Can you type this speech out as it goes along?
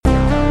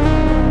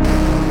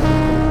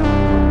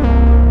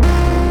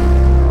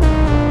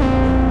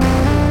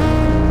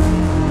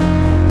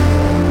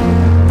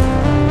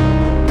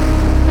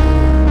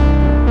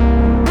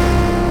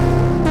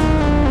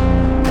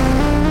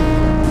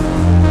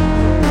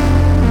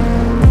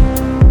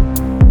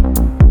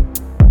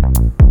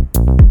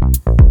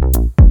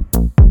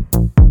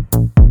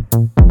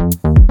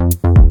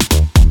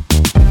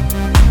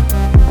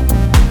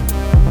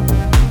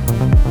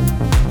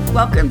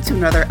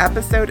another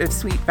episode of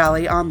Sweet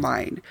Valley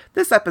Online.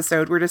 This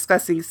episode, we're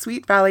discussing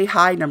Sweet Valley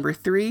High number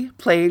 3,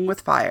 Playing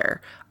with Fire.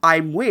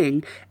 I'm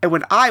Wing, and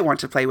when I want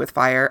to play with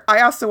fire,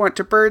 I also want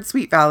to burn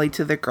Sweet Valley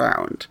to the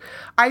ground.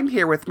 I'm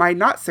here with my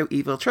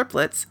not-so-evil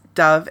triplets,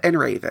 Dove and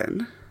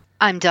Raven.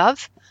 I'm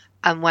Dove,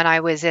 and when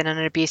I was in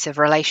an abusive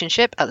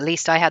relationship, at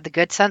least I had the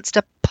good sense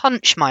to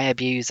punch my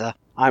abuser.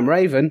 I'm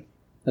Raven,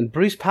 and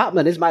Bruce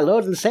Patman is my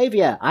Lord and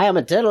Saviour. I am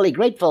eternally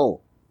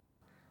grateful.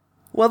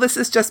 Well, this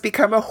has just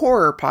become a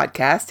horror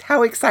podcast.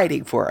 How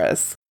exciting for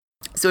us.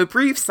 So a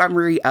brief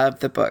summary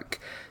of the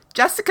book.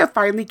 Jessica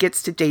finally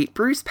gets to date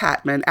Bruce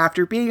Patman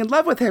after being in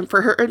love with him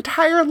for her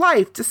entire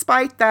life,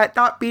 despite that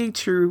not being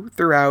true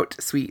throughout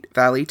Sweet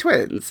Valley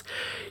Twins.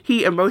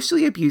 He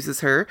emotionally abuses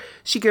her,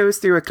 she goes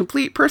through a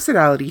complete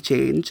personality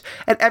change,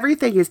 and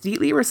everything is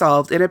neatly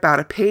resolved in about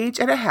a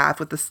page and a half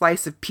with a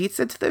slice of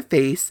pizza to the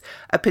face,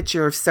 a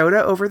pitcher of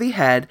soda over the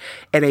head,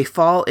 and a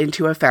fall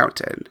into a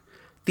fountain.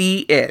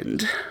 The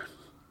end.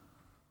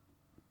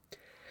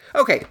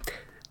 Okay,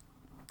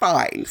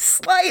 fine.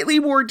 Slightly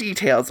more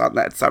details on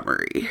that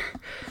summary.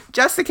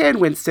 Jessica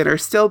and Winston are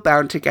still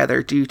bound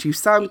together due to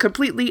some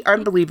completely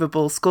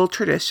unbelievable school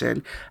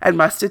tradition and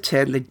must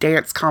attend the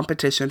dance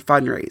competition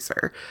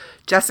fundraiser.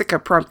 Jessica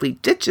promptly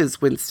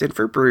ditches Winston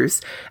for Bruce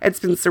and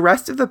spends the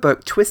rest of the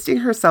book twisting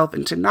herself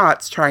into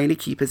knots trying to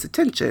keep his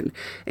attention,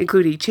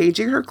 including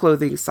changing her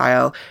clothing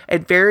style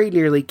and very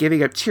nearly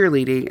giving up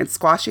cheerleading and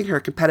squashing her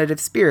competitive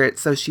spirit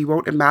so she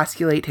won't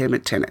emasculate him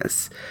at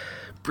tennis.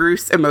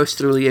 Bruce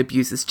emotionally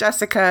abuses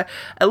Jessica,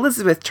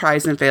 Elizabeth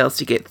tries and fails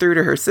to get through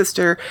to her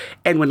sister,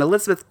 and when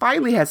Elizabeth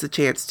finally has a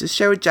chance to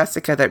show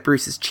Jessica that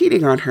Bruce is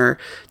cheating on her,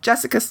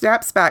 Jessica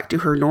snaps back to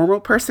her normal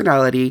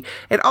personality,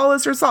 and all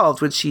is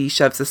resolved when she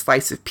shoves a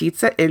slice of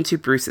pizza into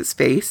Bruce's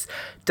face,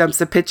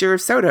 dumps a pitcher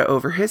of soda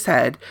over his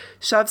head,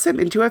 shoves him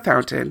into a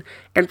fountain,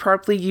 and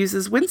promptly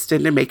uses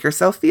Winston to make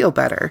herself feel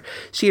better.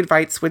 She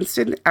invites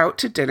Winston out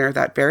to dinner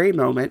that very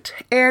moment,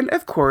 and,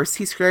 of course,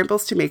 he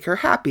scrambles to make her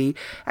happy,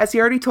 as he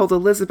already told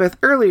Elizabeth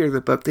earlier in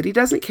the book that he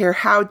doesn't care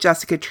how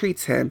Jessica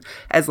treats him,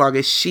 as long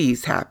as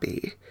she's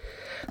happy.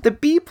 The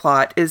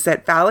B-plot is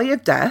that Valley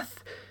of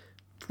Death,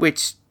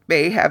 which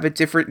may have a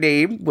different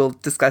name, we'll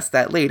discuss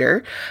that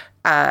later,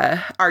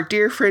 our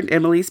dear friend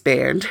Emily's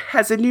band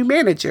has a new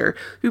manager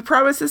who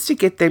promises to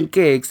get them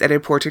gigs at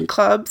important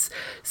clubs,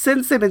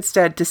 sends them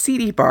instead to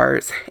seedy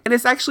bars, and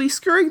is actually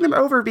screwing them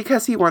over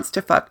because he wants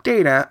to fuck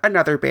Dana,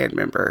 another band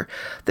member.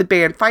 The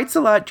band fights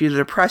a lot due to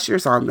the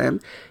pressures on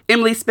them.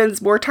 Emily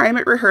spends more time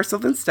at rehearsal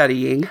than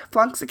studying,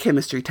 flunks a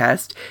chemistry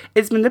test,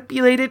 is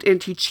manipulated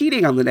into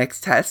cheating on the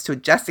next test so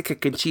Jessica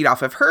can cheat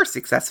off of her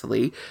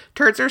successfully,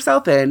 turns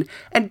herself in,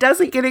 and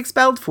doesn't get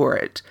expelled for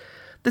it.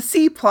 The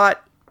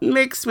C-plot,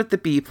 mixed with the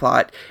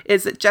B-plot,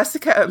 is that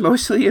Jessica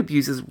emotionally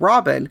abuses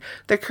Robin,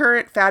 the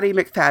current Fatty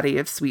McFatty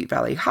of Sweet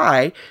Valley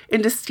High,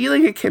 into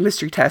stealing a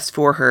chemistry test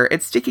for her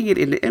and sticking it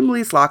into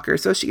Emily's locker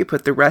so she can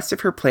put the rest of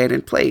her plan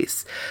in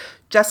place.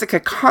 Jessica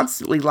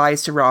constantly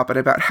lies to Robin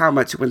about how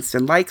much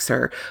Winston likes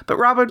her, but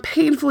Robin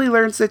painfully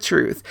learns the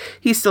truth.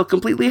 He's still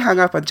completely hung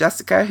up on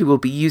Jessica, who will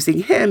be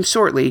using him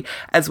shortly,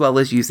 as well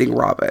as using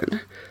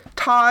Robin.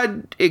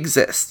 Todd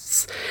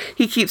exists.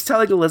 He keeps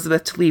telling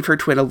Elizabeth to leave her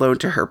twin alone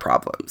to her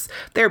problems.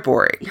 They're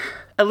boring.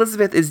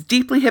 Elizabeth is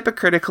deeply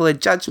hypocritical and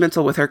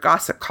judgmental with her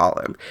gossip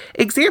column.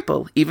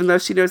 Example, even though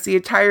she knows the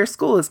entire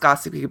school is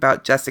gossiping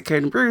about Jessica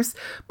and Bruce,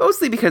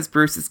 mostly because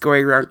Bruce is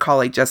going around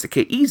calling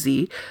Jessica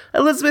easy,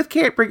 Elizabeth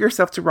can't bring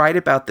herself to write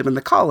about them in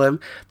the column,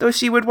 though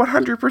she would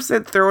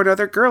 100% throw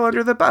another girl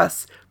under the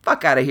bus.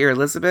 Fuck out of here,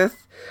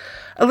 Elizabeth.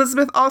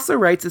 Elizabeth also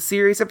writes a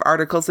series of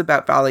articles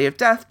about Valley of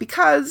Death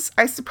because,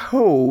 I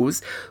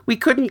suppose, we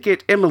couldn't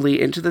get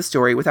Emily into the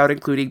story without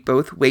including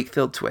both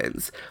Wakefield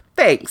twins.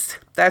 Thanks.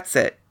 That's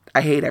it.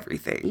 I hate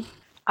everything.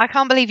 I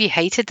can't believe you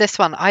hated this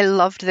one. I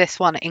loved this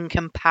one in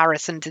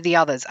comparison to the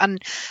others.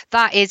 And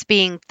that is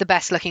being the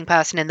best looking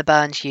person in the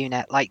Burns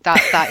unit. Like,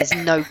 that is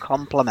no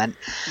compliment.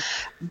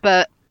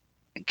 But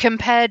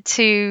compared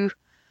to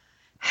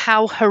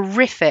how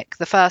horrific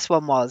the first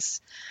one was,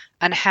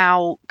 and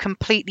how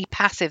completely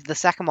passive the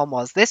second one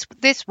was. This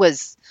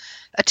was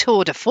a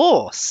tour de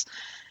force.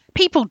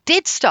 People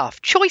did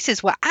stuff.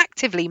 Choices were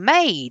actively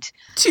made.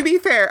 To be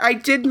fair, I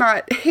did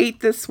not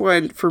hate this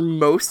one for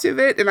most of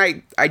it, and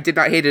I did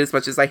not hate it as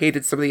much as I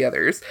hated some of the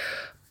others.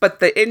 But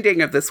the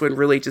ending of this one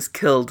really just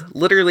killed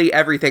literally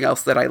everything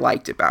else that I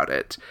liked about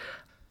it.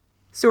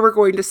 So we're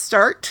going to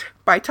start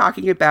by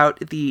talking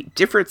about the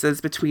differences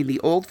between the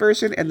old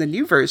version and the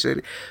new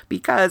version,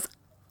 because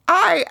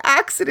I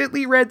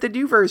accidentally read the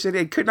new version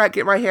and could not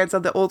get my hands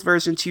on the old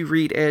version to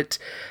read it,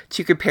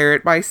 to compare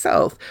it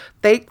myself.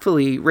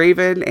 Thankfully,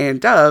 Raven and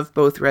Dove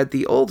both read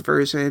the old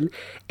version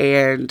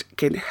and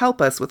can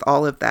help us with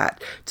all of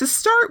that. To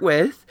start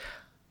with,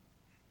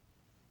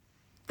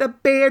 the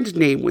band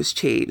name was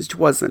changed,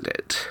 wasn't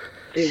it?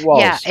 It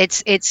was. Yeah,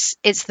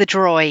 it's the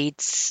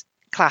Droids,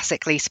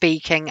 classically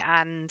speaking,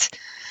 and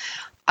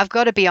I've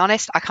got to be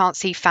honest, I can't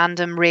see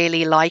fandom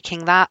really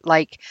liking that.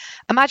 Like,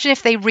 imagine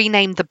if they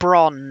renamed the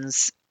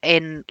Bronze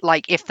in,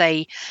 like, if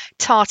they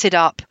tarted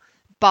up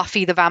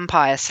Buffy the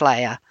Vampire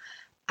Slayer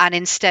and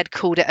instead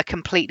called it a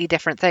completely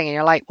different thing. And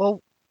you're like,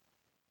 well,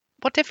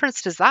 what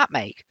difference does that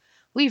make?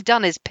 All you've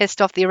done is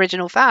pissed off the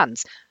original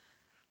fans,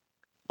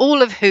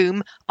 all of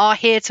whom are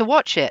here to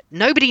watch it.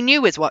 Nobody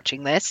new is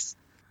watching this.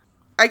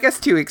 I guess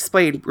to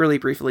explain really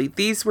briefly,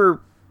 these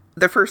were,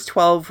 the first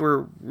 12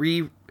 were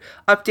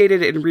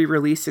updated and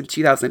re-released in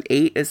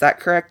 2008. Is that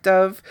correct,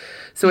 Dove?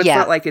 So it's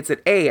not like it's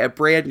a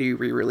brand new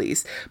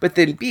re-release. But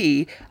then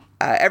B,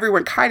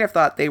 everyone kind of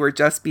thought they were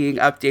just being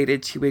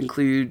updated to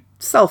include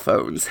cell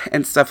phones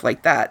and stuff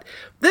like that.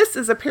 This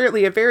is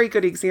apparently a very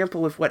good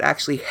example of what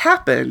actually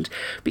happened,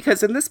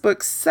 because in this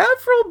book,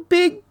 several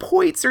big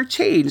points are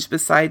changed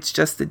besides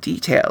just the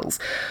details.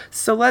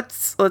 So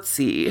let's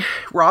see.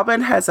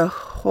 Robin has a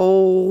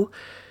whole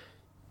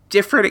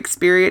different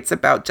experience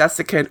about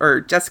Jessica,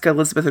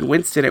 Elizabeth, and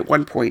Winston at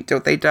one point,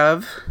 don't they,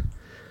 Dove?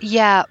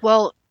 Yeah,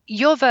 well,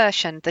 your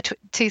version, the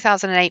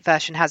 2008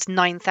 version, has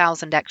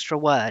 9,000 extra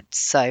words,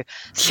 so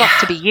it's up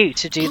to be you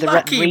to do the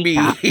written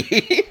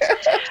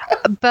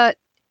recap. But,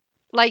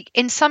 like,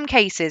 in some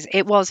cases,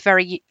 it was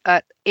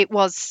it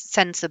was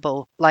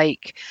sensible.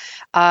 Like,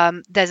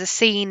 there's a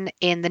scene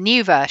in the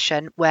new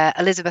version where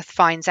Elizabeth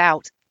finds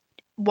out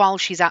while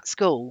she's at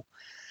school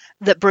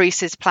that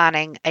Bruce is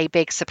planning a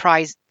big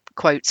surprise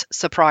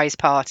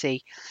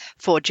party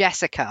for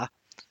Jessica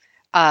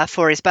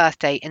for his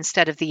birthday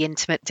instead of the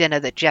intimate dinner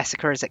that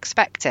Jessica is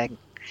expecting.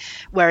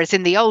 Whereas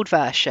in the old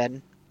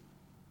version,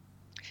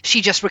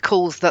 she just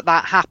recalls that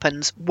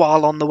happens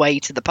while on the way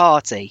to the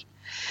party.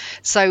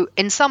 So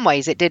in some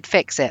ways it did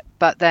fix it,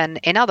 but then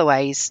in other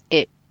ways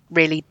it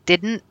really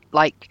didn't.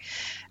 Like,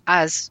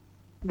 as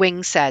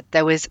Wing said,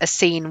 there was a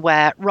scene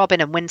where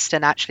Robin and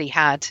Winston actually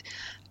had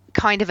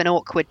kind of an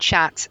awkward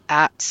chat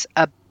at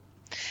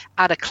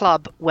a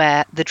club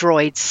where the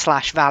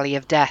Droids / Valley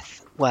of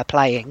Death were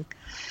playing.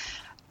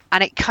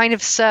 And it kind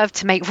of served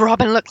to make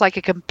Robin look like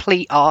a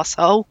complete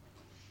arsehole,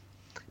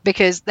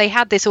 because they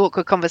had this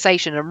awkward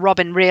conversation and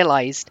Robin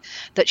realised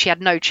that she had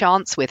no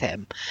chance with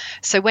him.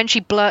 So when she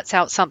blurts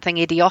out something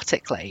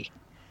idiotically,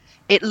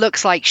 it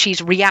looks like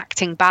she's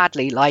reacting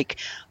badly, like,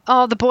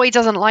 oh, the boy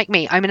doesn't like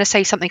me, I'm going to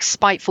say something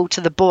spiteful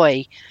to the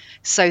boy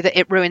so that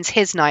it ruins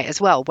his night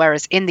as well.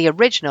 Whereas in the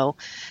original,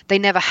 they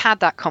never had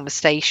that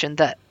conversation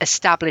that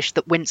established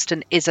that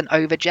Winston isn't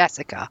over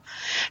Jessica.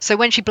 So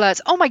when she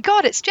blurts, oh my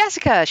God, it's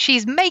Jessica,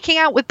 she's making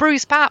out with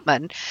Bruce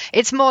Patman,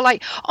 it's more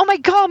like, oh my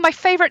God, my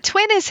favourite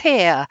twin is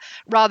here,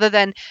 rather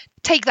than,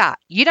 take that,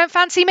 you don't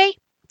fancy me,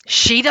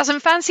 she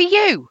doesn't fancy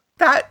you.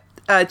 That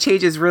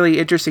change is really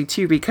interesting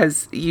too,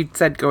 because you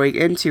said going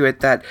into it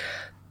that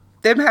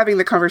them having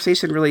the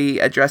conversation really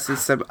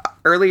addresses some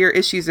earlier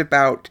issues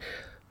about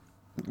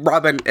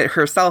Robin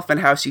herself and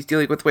how she's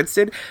dealing with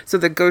Winston. So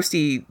the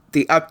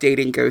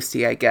updating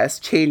Ghosty, I guess,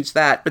 changed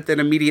that, but then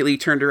immediately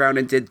turned around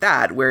and did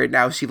that, where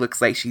now she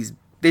looks like she's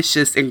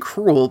vicious and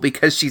cruel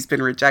because she's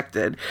been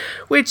rejected,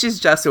 which is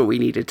just what we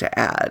needed to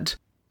add.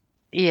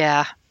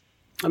 Yeah.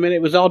 I mean,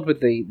 it was odd with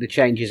the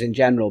changes in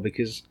general,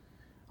 because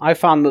I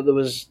found that there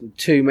was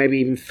 2, maybe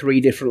even 3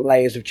 different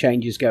layers of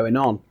changes going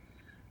on.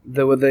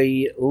 There were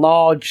the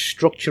large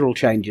structural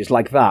changes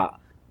like that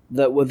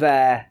were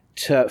there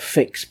to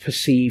fix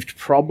perceived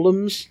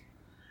problems,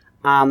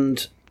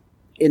 and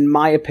in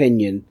my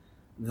opinion,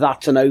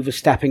 that's an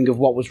overstepping of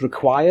what was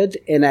required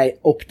in a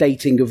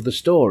updating of the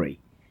story.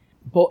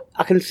 But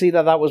I can see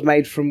that was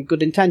made from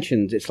good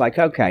intentions. It's like,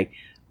 okay,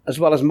 as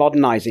well as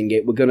modernising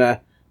it, we're going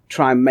to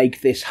try and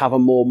make this have a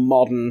more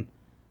modern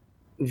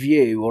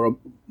view, or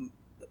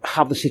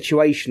have the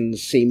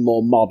situations seem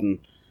more modern,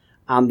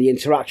 and the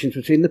interactions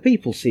between the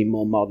people seem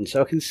more modern.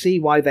 So I can see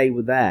why they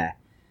were there.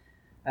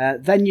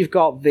 Then you've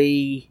got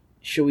the,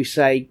 shall we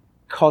say,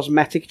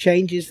 cosmetic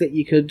changes that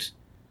you could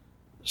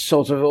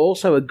sort of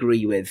also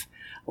agree with.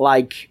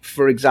 Like,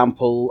 for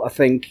example, I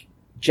think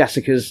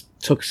Jessica's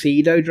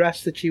tuxedo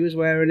dress that she was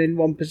wearing in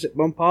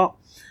one part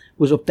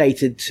was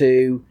updated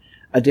to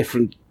a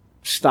different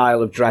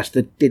style of dress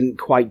that didn't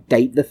quite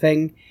date the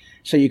thing.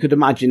 So you could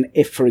imagine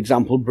if, for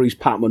example, Bruce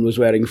Patman was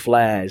wearing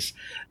flares,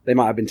 they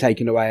might have been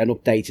taken away and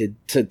updated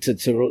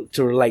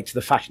to relate to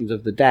the fashions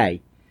of the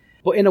day.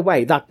 But in a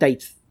way, that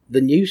dates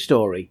the new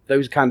story.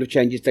 Those kind of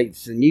changes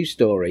dates the new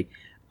story.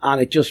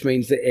 And it just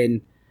means that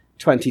in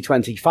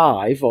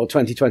 2025 or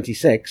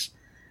 2026,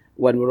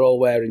 when we're all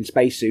wearing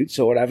spacesuits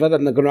or whatever,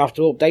 then they're going to have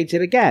to update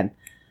it again.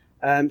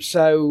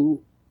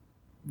 So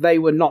they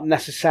were not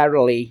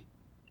necessarily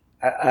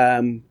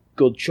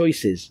good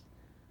choices.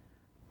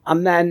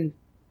 And then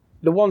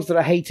the ones that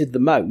I hated the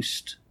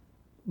most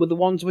were the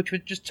ones which were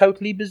just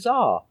totally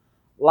bizarre.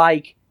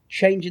 Like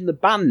changing the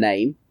band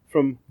name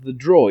from the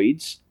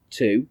Droids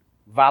to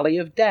Valley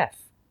of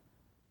Death.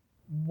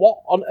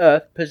 What on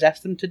earth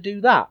possessed them to do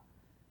that?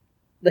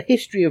 The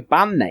history of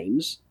band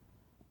names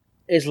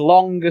is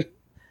long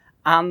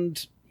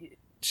and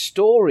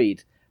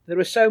storied. There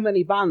are so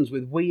many bands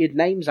with weird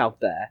names out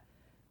there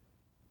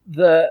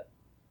that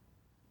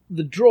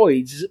the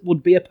Droids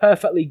would be a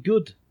perfectly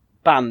good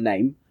band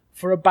name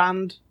for a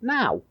band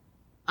now,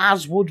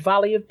 as would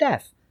Valley of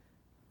Death.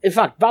 In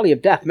fact, Valley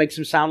of Death makes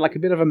them sound like a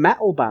bit of a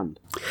metal band.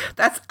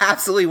 That's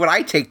absolutely what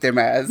I take them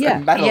as, a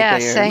metal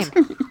band.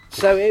 Same.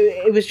 So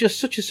it was just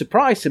such a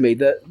surprise to me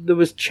that there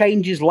was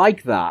changes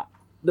like that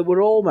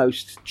were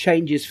almost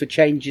changes for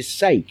change's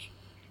sake.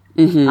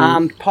 Mm-hmm.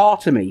 And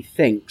part of me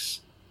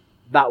thinks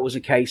that was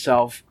a case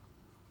of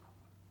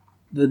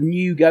the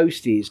new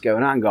ghosties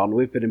going, hang on,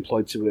 we've been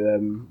employed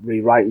to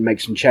rewrite and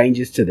make some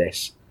changes to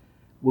this.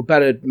 We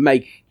better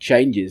make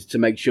changes to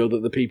make sure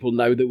that the people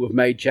know that we've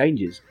made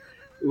changes.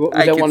 We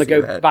don't want to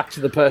go back to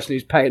the person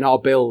who's paying our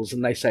bills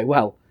and they say,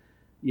 well,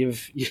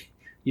 you've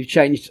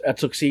changed a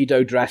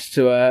tuxedo dress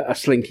to a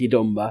slinky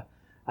dumber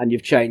and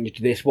you've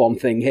changed this one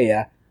thing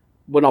here.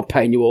 We're not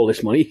paying you all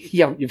this money.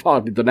 You've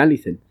hardly done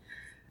anything,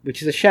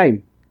 which is a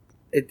shame.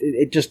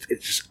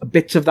 It's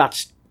bits of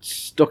that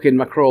stuck in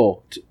my craw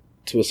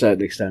to a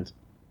certain extent.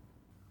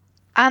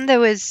 And there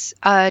was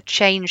a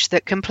change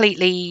that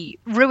completely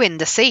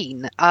ruined the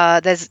scene.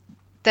 There's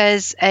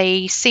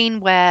a scene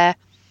where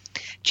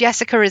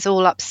Jessica is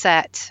all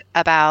upset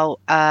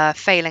about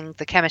failing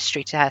the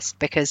chemistry test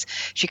because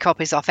she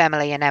copies off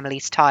Emily and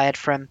Emily's tired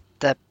from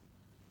the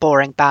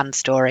boring band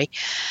story.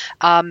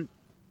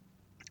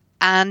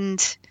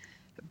 And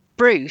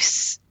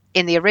Bruce,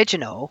 in the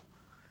original,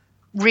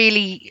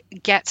 really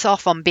gets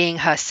off on being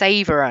her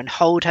savior and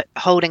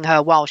holding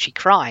her while she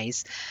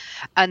cries,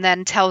 and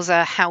then tells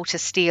her how to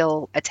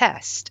steal a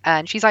test.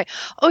 And she's like,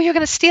 oh, you're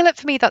going to steal it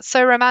for me? That's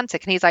so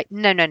romantic. And he's like,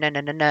 no.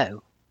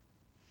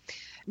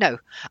 No,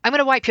 I'm going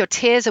to wipe your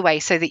tears away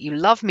so that you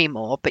love me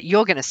more, but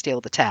you're going to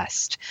steal the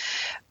test.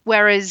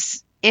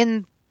 Whereas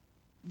in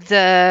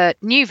the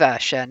new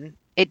version,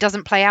 it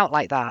doesn't play out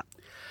like that,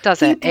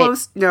 does it?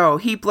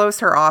 He blows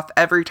her off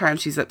every time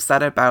she's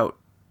upset about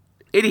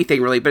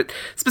anything, really, but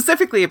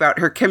specifically about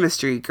her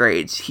chemistry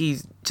grades. He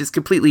just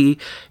completely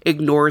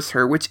ignores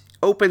her, which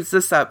opens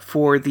this up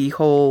for the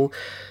whole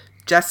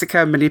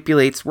Jessica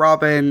manipulates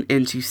Robin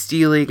into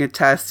stealing a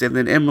test and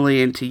then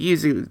Emily into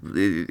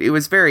using. It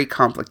was very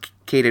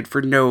complicated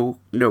for no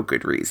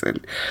good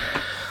reason.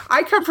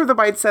 I come from the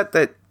mindset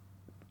that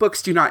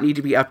books do not need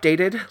to be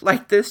updated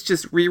like this.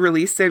 Just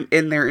re-release them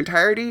in their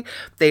entirety.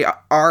 They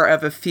are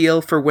of a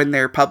feel for when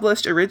they're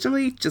published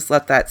originally. Just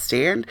let that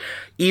stand.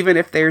 Even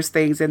if there's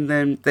things in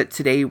them that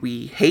today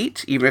we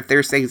hate, even if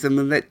there's things in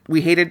them that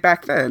we hated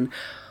back then.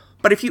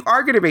 But if you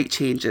are going to make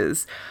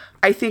changes,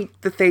 I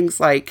think the things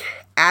like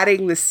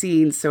adding the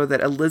scene so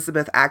that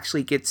Elizabeth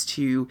actually gets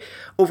to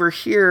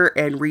overhear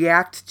and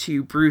react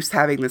to Bruce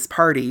having this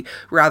party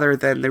rather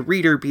than the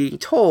reader being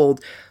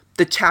told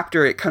the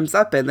chapter it comes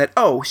up in that,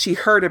 oh, she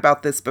heard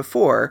about this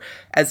before,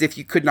 as if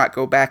you could not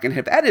go back and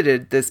have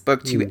edited this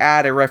book to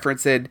add a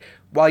reference in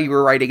while you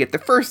were writing it the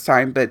first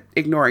time, but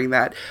ignoring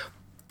that.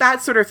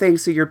 That sort of thing,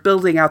 so you're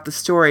building out the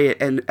story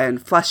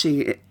and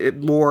fleshing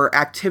more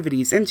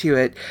activities into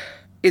it,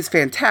 is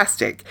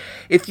fantastic.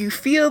 If you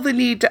feel the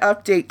need to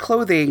update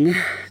clothing,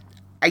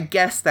 I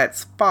guess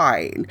that's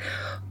fine.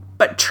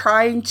 But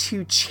trying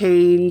to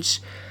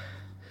change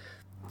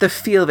the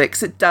feel of it,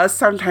 because it does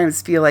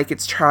sometimes feel like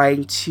it's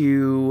trying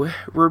to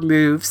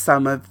remove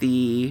some of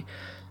the,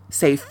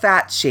 say,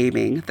 fat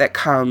shaming that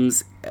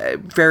comes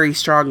very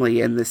strongly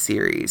in the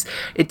series.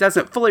 It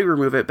doesn't fully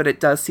remove it, but it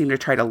does seem to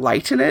try to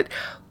lighten it,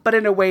 but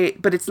in a way,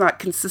 but it's not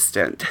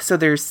consistent. So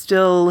there's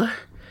still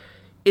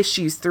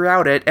issues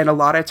throughout it, and a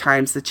lot of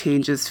times the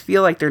changes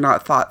feel like they're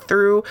not thought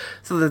through,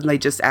 so then they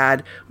just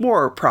add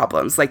more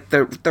problems, like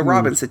the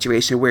Robin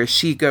situation, where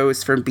she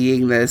goes from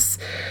being this,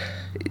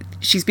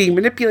 she's being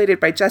manipulated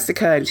by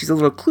Jessica and she's a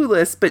little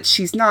clueless, but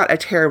she's not a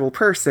terrible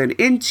person,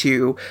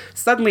 into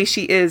suddenly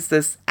she is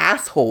this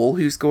asshole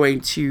who's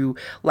going to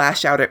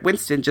lash out at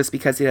Winston just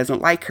because he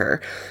doesn't like her.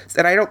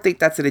 And I don't think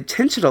that's an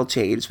intentional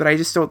change, but I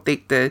just don't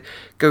think the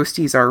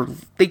ghosties are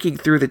thinking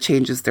through the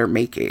changes they're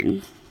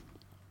making,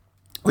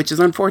 which is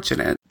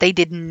unfortunate. They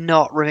did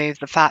not remove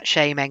the fat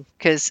shaming,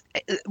 because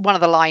one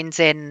of the lines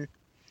in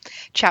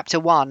chapter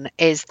 1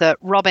 is that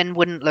Robin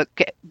wouldn't look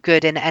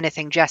good in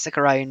anything Jessica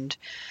owned,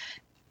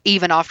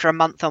 even after a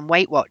month on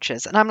Weight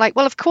Watchers. And I'm like,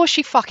 well, of course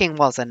she fucking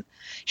wasn't.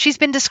 She's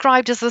been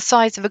described as the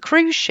size of a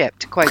cruise ship,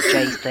 to quote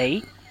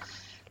JC.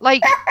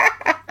 Like,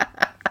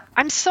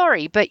 I'm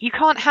sorry, but you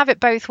can't have it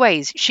both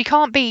ways. She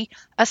can't be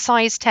a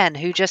size 10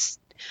 who just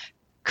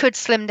could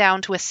slim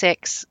down to a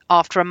 6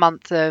 after a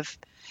month of,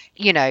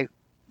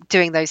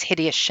 doing those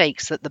hideous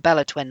shakes that the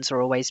Bella twins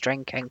are always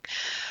drinking.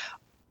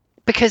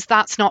 Because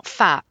that's not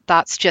fat.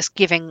 That's just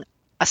giving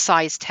a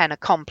size 10 a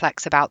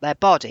complex about their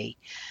body.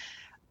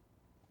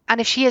 And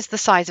if she is the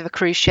size of a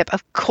cruise ship,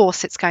 of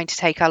course it's going to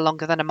take her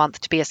longer than a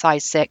month to be a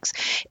size 6.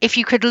 If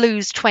you could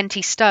lose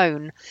 20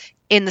 stone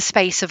in the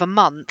space of a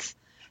month,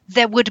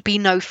 there would be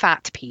no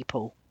fat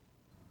people.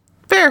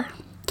 Fair.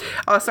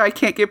 Also, I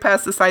can't get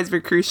past the size of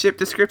a cruise ship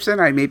description.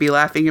 I may be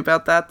laughing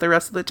about that the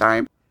rest of the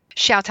time.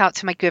 Shout out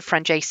to my good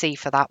friend JC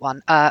for that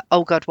one.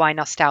 Oh God, why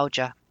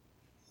nostalgia?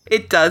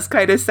 It does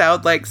kind of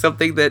sound like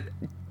something that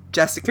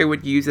Jessica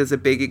would use as a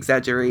big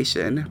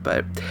exaggeration.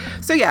 But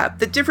so yeah,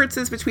 the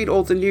differences between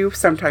old and new,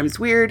 sometimes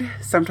weird,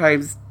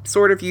 sometimes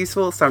sort of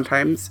useful,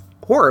 sometimes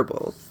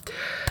horrible.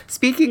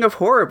 Speaking of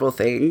horrible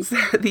things,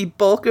 the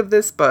bulk of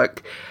this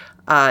book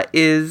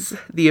is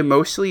the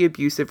emotionally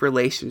abusive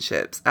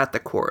relationships at the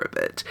core of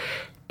it.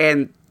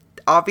 And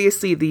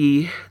obviously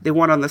the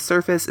one on the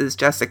surface is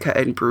Jessica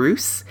and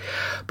Bruce,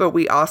 but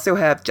we also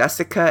have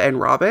Jessica and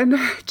Robin,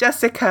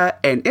 Jessica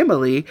and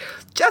Emily,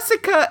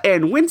 Jessica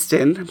and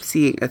Winston, I'm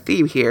seeing a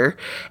theme here,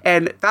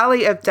 and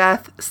Valley of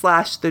Death /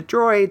 the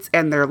droids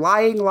and their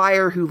lying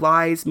liar who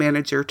lies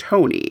manager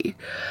Tony.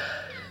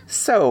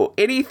 So,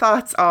 any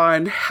thoughts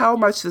on how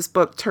much this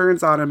book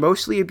turns on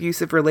emotionally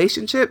abusive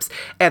relationships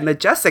and the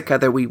Jessica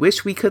that we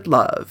wish we could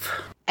love?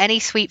 Any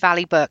Sweet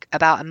Valley book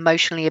about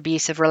emotionally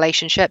abusive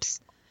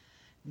relationships,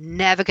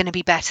 never going to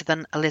be better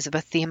than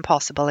Elizabeth the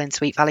Impossible in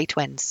Sweet Valley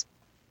Twins.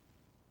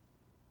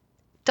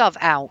 Dove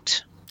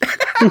out.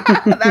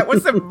 That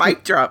was a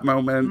mic drop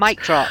moment.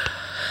 Mic drop.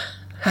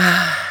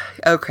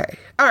 Okay.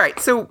 All right.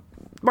 So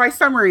my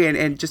summary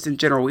and just in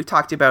general, we've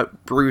talked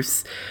about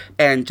Bruce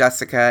and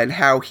Jessica and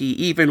how he,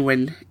 even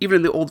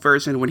in the old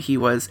version, when he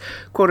was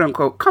quote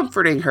unquote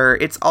comforting her,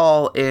 it's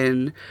all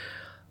in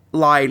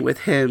line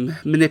with him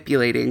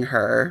manipulating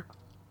her.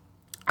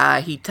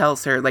 He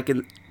tells her, like,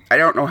 I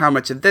don't know how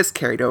much of this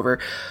carried over,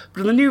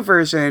 but in the new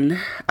version,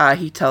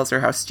 he tells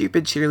her how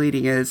stupid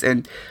cheerleading is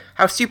and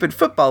how stupid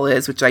football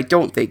is, which I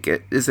don't think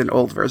it is an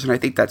old version. I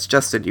think that's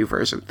just a new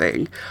version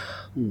thing.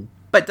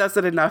 But does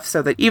it enough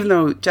so that even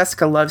though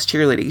Jessica loves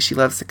cheerleading, she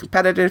loves the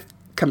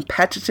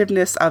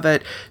competitiveness of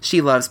it,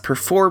 she loves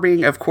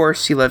performing, of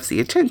course, she loves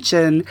the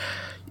attention,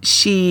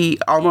 she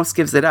almost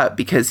gives it up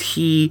because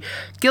he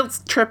guilt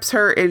trips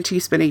her into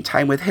spending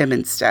time with him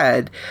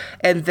instead.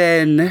 And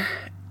then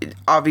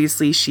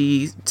obviously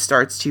she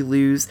starts to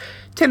lose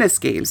tennis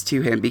games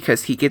to him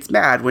because he gets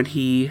mad when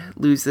he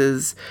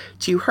loses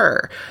to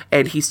her.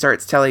 And he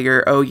starts telling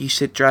her, oh, you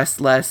should dress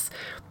less.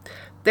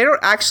 They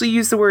don't actually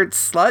use the word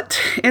slut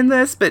in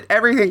this, but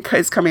everything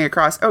is coming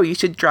across, oh, you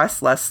should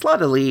dress less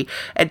sluttily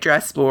and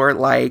dress more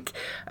like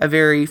a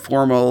very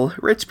formal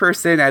rich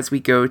person as we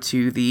go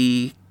to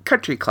the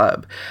country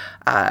club.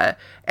 And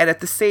at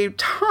the same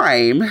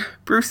time,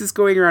 Bruce is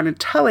going around and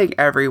telling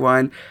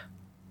everyone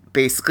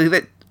basically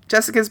that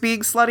Jessica's being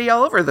slutty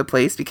all over the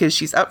place because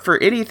she's up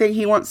for anything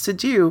he wants to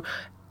do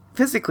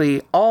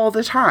physically all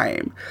the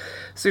time.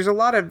 So there's a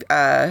lot of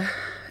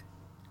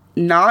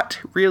not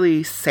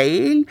really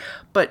saying,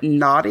 but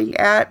nodding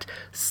at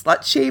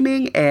slut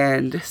shaming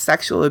and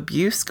sexual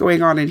abuse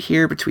going on in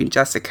here between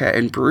Jessica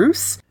and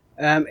Bruce.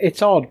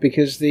 It's odd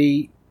because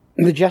the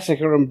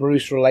Jessica and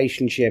Bruce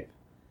relationship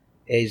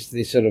is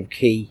the sort of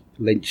key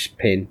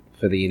linchpin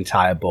for the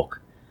entire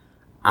book.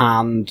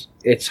 And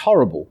it's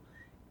horrible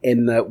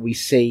in that we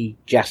see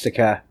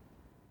Jessica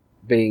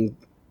being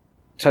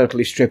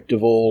totally stripped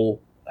of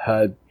all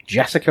her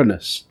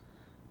Jessica-ness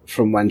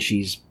from when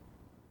she's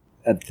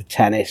at the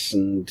tennis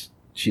and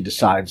she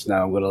decides,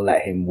 no, I'm going to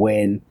let him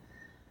win,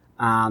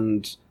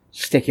 and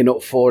sticking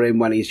up for him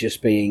when he's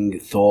just being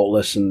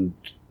thoughtless and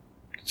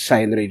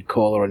saying that he'd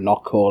call her and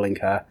not calling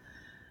her,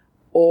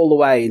 all the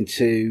way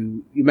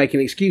into you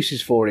making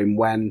excuses for him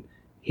when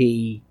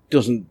he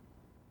doesn't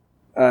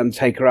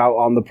take her out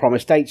on the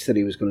promised dates that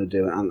he was going to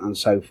do, and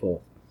so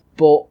forth.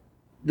 But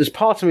there's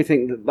part of me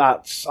think that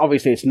that's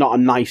obviously it's not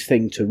a nice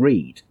thing to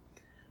read,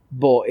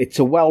 but it's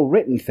a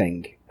well-written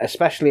thing,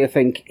 especially I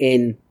think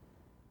in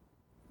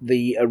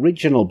the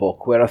original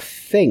book, where I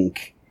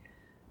think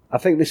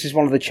this is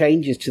one of the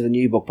changes to the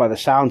new book by the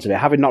sounds of it.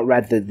 Having not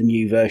read the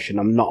new version,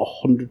 I'm not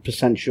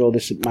 100% sure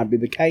this might be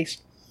the case.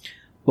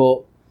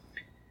 But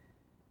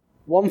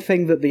one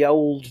thing that the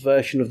old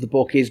version of the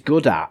book is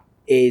good at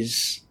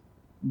is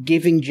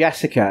giving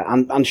Jessica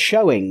and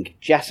showing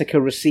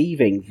Jessica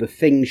receiving the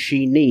things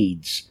she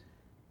needs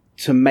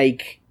to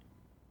make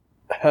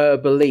her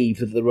believe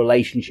that the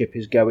relationship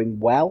is going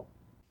well.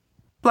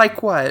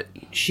 Like what?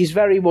 She's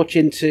very much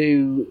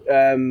into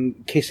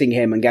kissing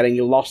him and getting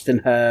lost in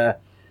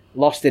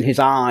his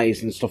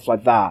eyes and stuff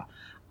like that.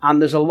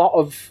 And there's a lot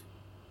of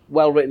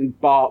well-written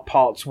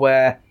parts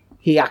where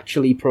he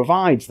actually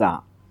provides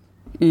that.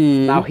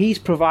 Now, he's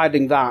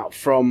providing that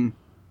from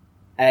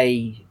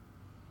a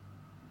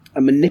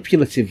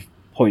manipulative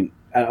point,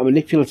 a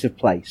manipulative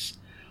place.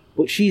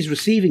 But she's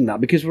receiving that,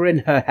 because we're in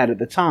her head at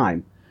the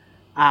time,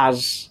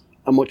 as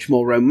a much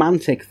more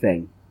romantic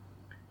thing.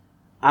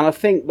 And I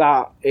think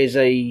that is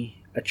a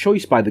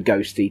choice by the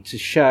Ghostie to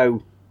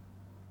show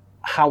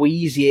how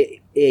easy it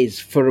is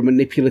for a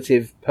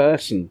manipulative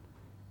person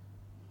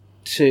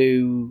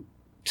to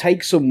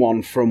take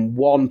someone from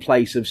one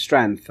place of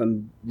strength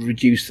and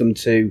reduce them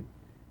to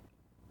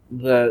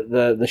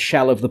the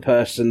shell of the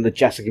person that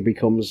Jessica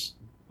becomes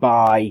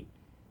by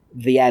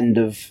the end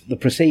of the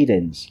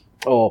proceedings,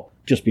 or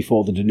just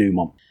before the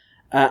denouement.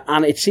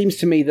 And it seems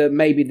to me that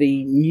maybe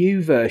the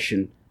new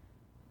version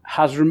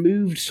has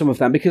removed some of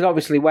them, because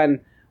obviously when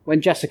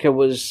Jessica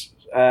was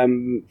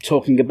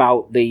talking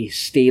about the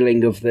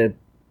stealing of the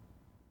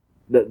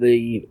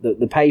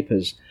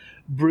papers,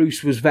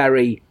 Bruce was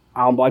very,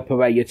 I'll wipe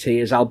away your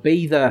tears, I'll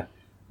be the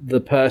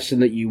person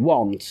that you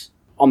want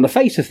on the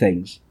face of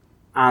things,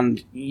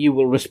 and you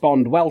will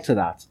respond well to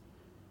that.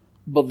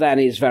 but then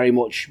is very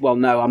much, well,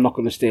 no, I'm not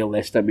going to steal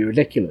this, don't be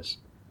ridiculous.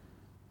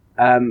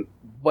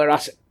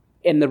 Whereas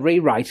in the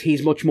rewrite,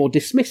 he's much more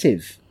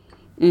dismissive.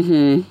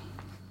 Mm-hmm.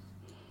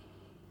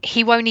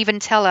 He won't even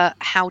tell her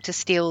how to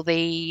steal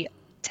the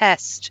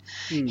test.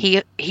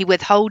 He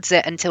withholds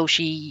it until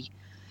she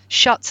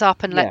shuts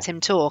up and lets him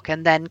talk,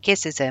 and then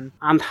kisses him.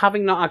 And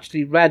having not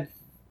actually read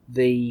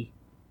the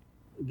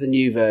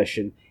new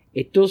version,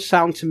 it does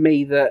sound to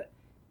me that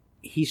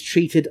he's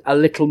treated a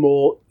little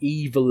more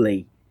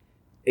evilly.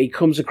 He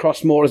comes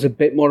across more as a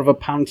bit more of a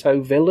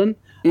panto villain,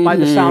 by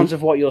the sounds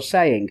of what you're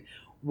saying.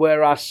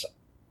 Whereas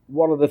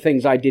one of the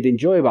things I did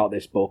enjoy about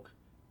this book,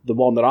 the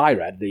one that I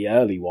read, the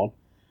early one,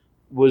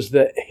 was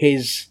that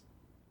his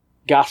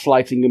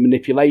gaslighting and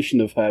manipulation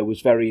of her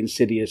was very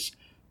insidious,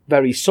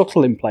 very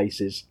subtle in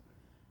places,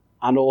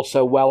 and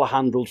also well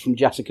handled from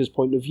Jessica's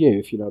point of view,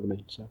 if you know what I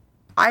mean. So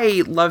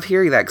I love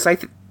hearing that,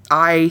 because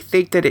I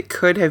think that it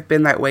could have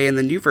been that way in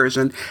the new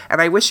version,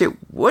 and I wish it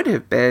would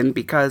have been,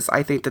 because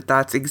I think that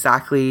that's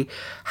exactly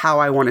how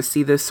I want to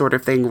see this sort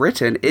of thing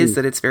written, is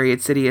that it's very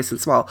insidious and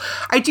small.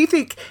 I do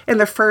think in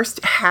the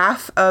first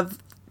half of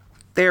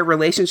their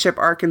relationship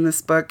arc in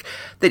this book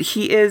that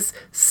he is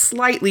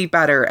slightly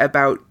better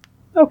about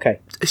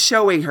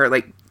showing her,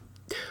 like,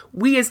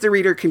 we as the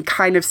reader can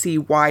kind of see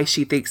why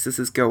she thinks this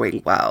is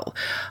going well.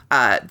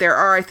 There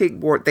are, I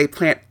think, more,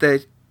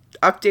 the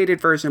updated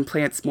version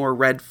plants more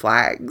red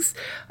flags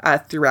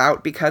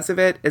throughout because of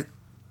it.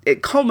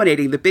 It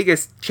culminating, the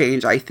biggest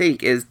change, I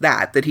think, is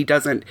that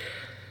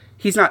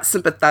he's not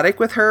sympathetic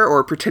with her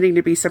or pretending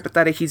to be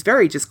sympathetic. He's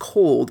very just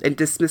cold and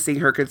dismissing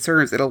her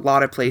concerns in a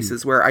lot of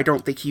places where I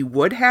don't think he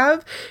would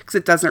have, because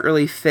it doesn't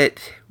really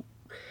fit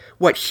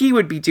what he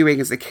would be doing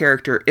as a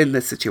character in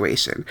this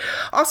situation.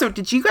 Also,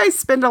 did you guys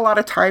spend a lot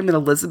of time in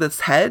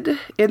Elizabeth's head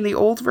in the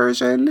old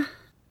version?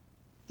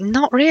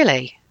 Not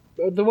really.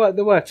 There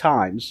were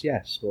times,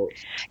 yes. But...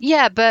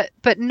 Yeah, but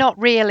not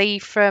really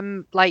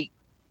from, like...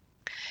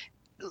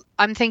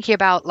 I'm thinking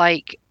about,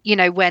 like, you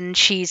know, when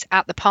she's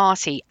at the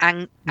party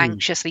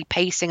anxiously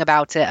pacing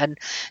about it, and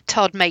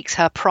Todd makes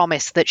her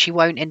promise that she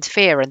won't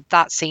interfere, and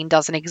that scene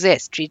doesn't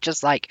exist. She's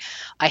just like,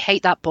 I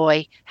hate that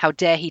boy. How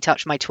dare he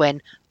touch my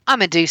twin? I'm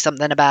going to do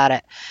something about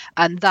it.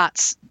 And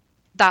that's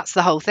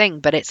the whole thing.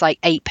 But it's like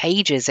 8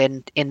 pages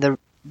in the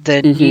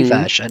new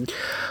version.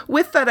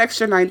 With that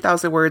extra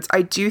 9,000 words,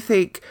 I do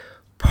think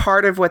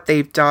part of what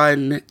they've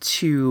done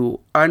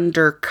to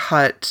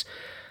undercut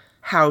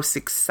how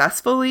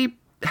successful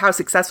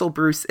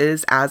Bruce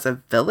is as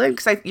a villain,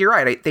 because you're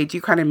right, they do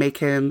kind of make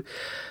him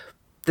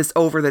this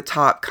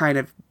over-the-top kind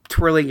of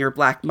twirling your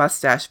black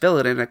mustache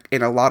villain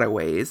in a lot of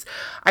ways.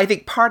 I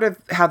think part of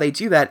how they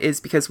do that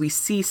is because we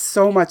see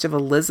so much of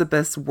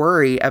Elizabeth's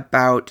worry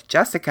about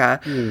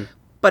Jessica,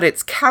 but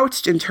it's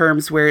couched in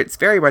terms where it's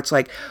very much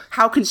like,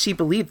 how can she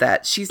believe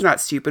that? She's not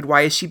stupid.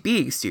 Why is she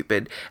being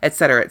stupid?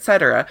 Etc.,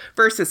 etc.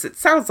 Versus it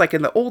sounds like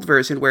in the old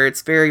version where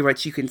it's very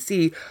much, you can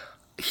see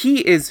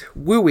he is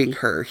wooing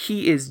her.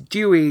 He is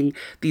doing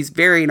these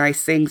very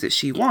nice things that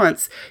she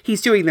wants.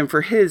 He's doing them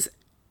for his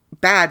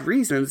bad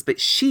reasons,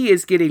 but she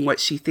is getting what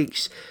she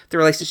thinks the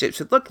relationship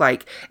should look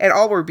like. And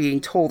all we're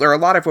being told, or a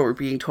lot of what we're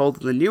being told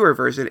in the newer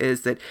version,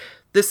 is that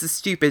this is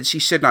stupid. She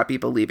should not be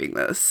believing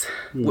this.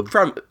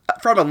 From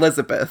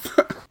Elizabeth.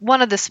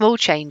 One of the small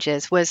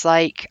changes was,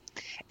 like,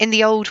 in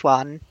the old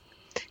one,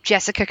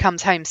 Jessica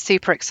comes home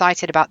super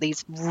excited about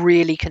these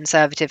really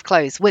conservative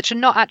clothes, which are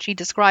not actually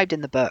described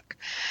in the book,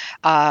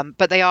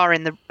 but they are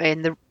in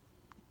the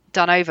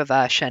done over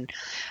version.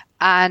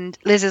 And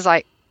Liz is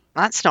like,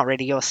 that's not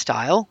really your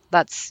style.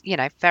 That's, you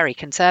know, very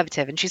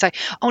conservative. And she's like,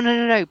 oh,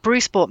 no.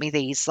 Bruce bought me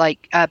these,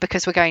 like,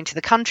 because we're going to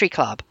the country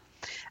club.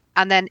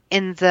 And then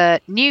in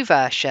the new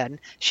version,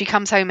 she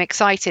comes home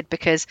excited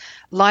because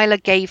Lila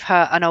gave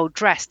her an old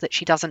dress that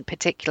she doesn't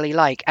particularly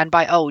like. And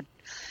by old,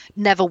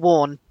 never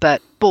worn,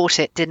 but bought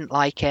it, didn't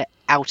like it,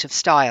 out of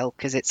style,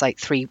 because it's like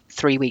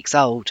three weeks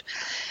old.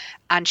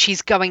 And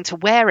she's going to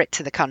wear it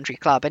to the country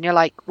club. And you're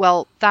like,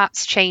 well,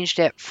 that's changed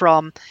it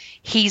from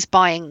he's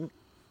buying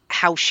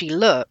how she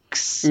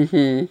looks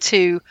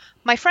to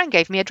my friend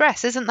gave me a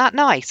dress. Isn't that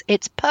nice?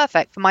 It's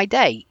perfect for my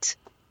date.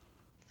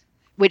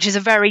 Which is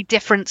a very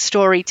different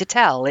story to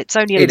tell. It's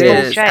only a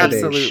small change.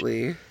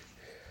 Absolutely.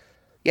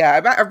 Yeah,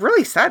 I'm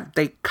really sad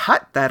they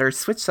cut that or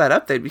switched that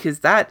up then, because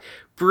that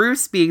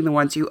Bruce being the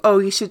one to,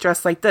 you should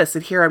dress like this,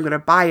 and here I'm going to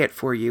buy it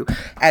for you.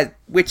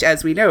 Which,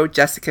 as we know,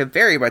 Jessica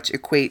very much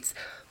equates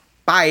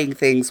buying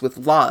things with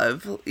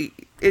love. It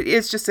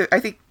is just, I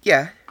think,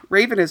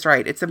 Raven is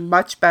right. It's a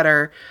much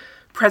better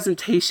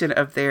presentation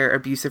of their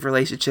abusive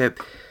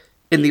relationship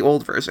in the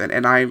old version,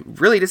 and I'm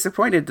really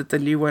disappointed that the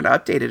new one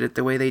updated it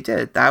the way they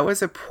did. That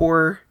was a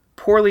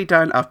poorly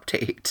done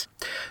update.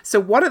 So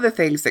one of the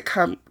things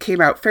that came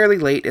out fairly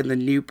late in the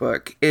new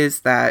book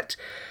is that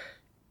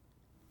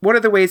one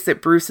of the ways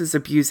that Bruce is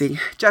abusing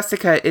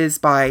Jessica is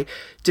by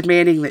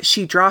demanding that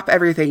she drop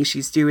everything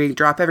she's doing,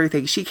 drop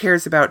everything she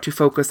cares about to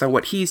focus on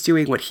what he's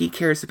doing, what he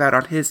cares about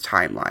on his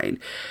timeline.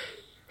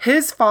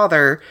 His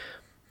father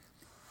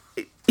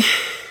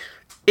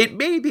it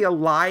may be a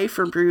lie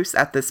from Bruce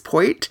at this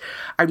point.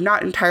 I'm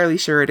not entirely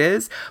sure it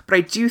is, but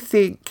I do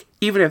think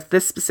even if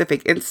this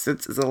specific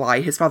instance is a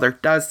lie, his father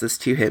does this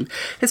to him.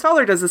 His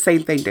father does the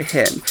same thing to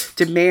him,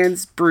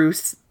 demands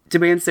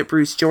that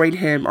Bruce join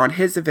him on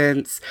his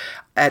events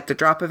at the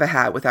drop of a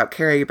hat without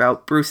caring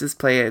about Bruce's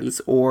plans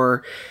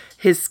or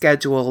his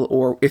schedule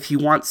or if he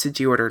wants to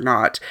do it or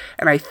not.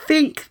 And I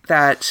think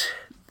that,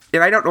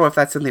 and I don't know if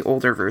that's in the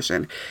older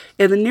version,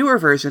 in the newer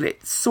version,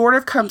 it sort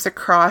of comes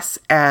across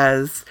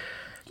as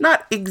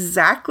not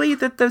exactly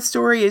that the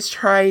story is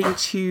trying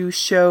to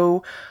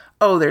show,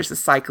 oh, there's a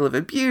cycle of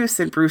abuse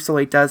and Bruce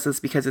only does this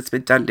because it's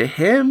been done to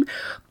him,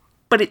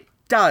 but it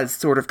does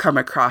sort of come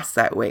across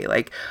that way.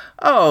 Like,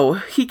 oh,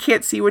 he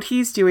can't see what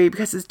he's doing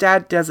because his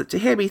dad does it to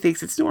him. He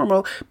thinks it's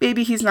normal.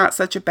 Maybe he's not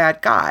such a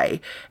bad guy.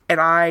 And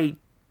I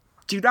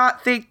do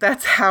not think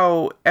that's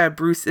how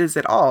Bruce is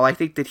at all. I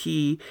think that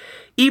he,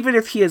 even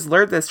if he has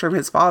learned this from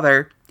his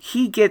father,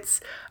 he gets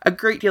a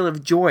great deal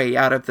of joy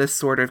out of this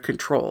sort of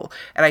control.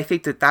 And I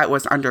think that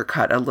was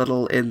undercut a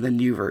little in the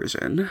new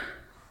version.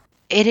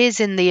 It is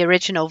in the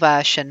original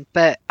version,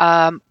 but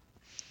I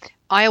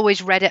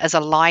always read it as a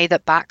lie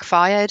that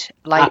backfired.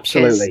 Like,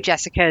 absolutely.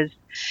 Jessica's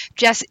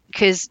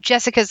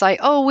like,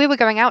 oh, we were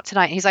going out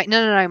tonight. And he's like,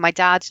 no, my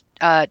dad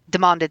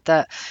demanded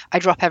that I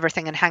drop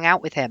everything and hang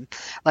out with him.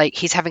 Like,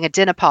 he's having a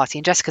dinner party.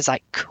 And Jessica's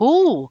like,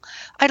 cool,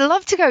 I'd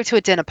love to go to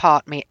a dinner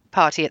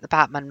party at the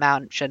Batman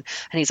Mansion.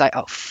 And he's like,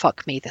 oh,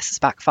 fuck me, this has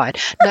backfired.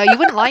 No, you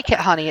wouldn't like it,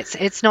 honey.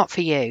 It's not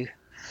for you.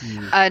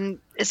 And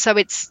so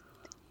it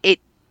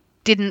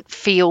didn't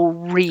feel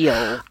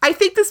real. I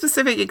think the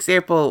specific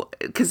example,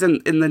 because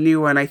in the new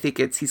one, I think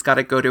he's got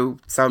to go to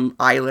some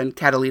island,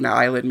 Catalina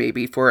Island,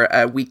 maybe for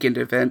a weekend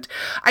event.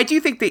 I do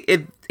think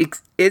that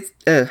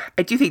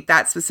I do think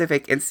that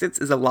specific instance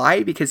is a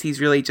lie because he's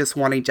really just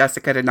wanting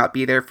Jessica to not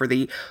be there for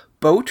the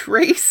boat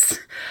race.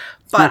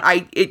 But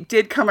it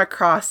did come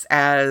across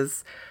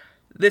as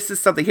this is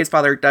something his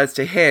father does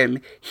to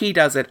him. He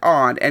does it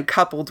on, and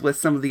coupled with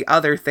some of the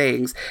other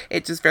things,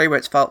 it just very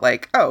much felt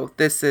like, oh,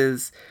 this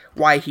is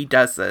why he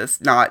does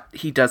this, not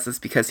he does this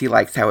because he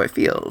likes how it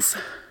feels.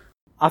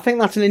 I think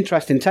that's an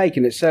interesting take,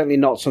 and it's certainly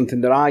not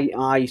something that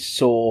I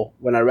saw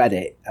when I read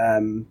it,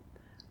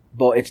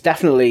 but it's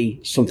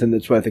definitely something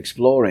that's worth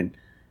exploring.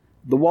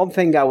 The one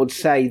thing I would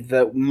say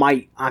that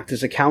might act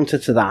as a counter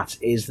to that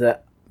is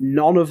that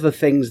none of the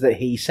things that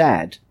he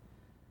said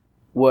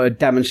were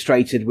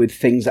demonstrated with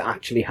things that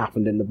actually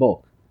happened in the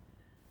book.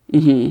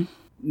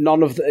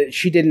 Mm-hmm.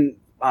 She didn't,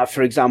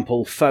 for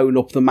example, phone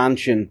up the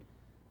mansion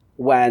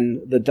when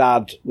the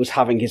dad was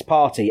having his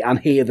party and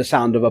hear the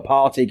sound of a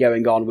party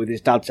going on with his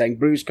dad saying,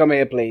 Bruce, come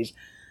here, please.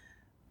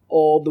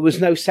 Or there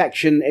was no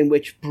section in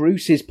which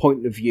Bruce's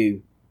point of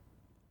view,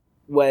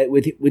 where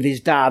with his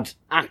dad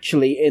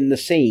actually in the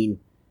scene,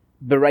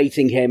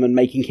 berating him and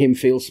making him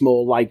feel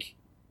small like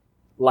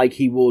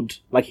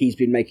he's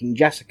been making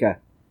Jessica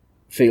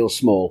feel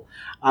small.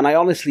 And I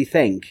honestly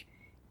think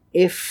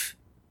if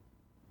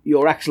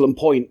your excellent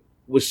point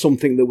was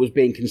something that was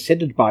being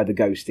considered by the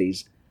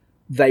Ghosties,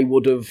 they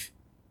wouldn't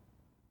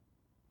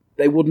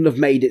have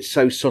made it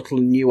so subtle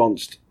and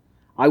nuanced.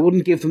 I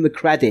wouldn't give them the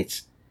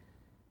credit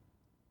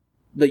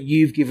that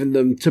you've given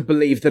them to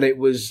believe that it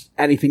was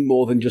anything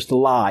more than just a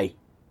lie.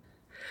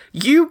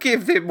 You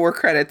give them more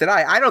credit than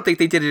I. I don't think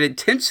they did it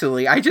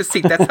intentionally. I just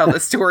think that's how the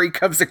story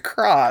comes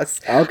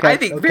across. Okay, I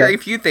think very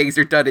few things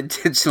are done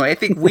intentionally. I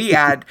think we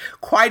add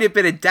quite a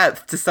bit of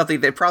depth to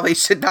something that probably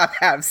should not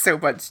have so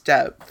much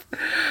depth.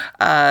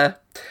 All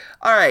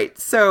right,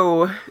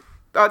 so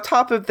on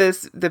top of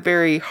this, the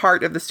very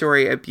heart of the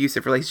story,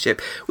 abusive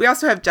relationship, we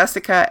also have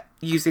Jessica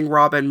using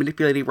Robin,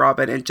 manipulating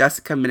Robin, and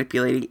Jessica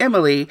manipulating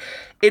Emily.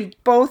 In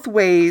both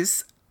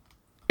ways,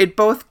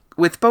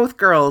 with both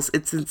girls,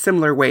 it's in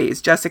similar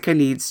ways. Jessica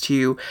needs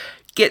to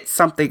get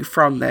something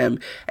from them,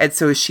 and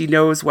so she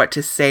knows what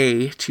to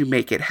say to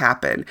make it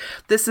happen.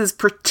 This is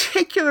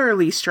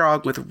particularly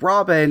strong with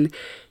Robin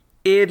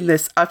in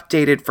this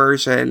updated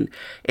version,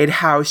 in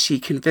how she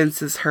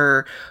convinces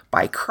her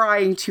by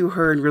crying to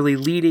her and really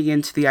leading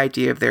into the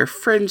idea of their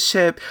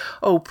friendship.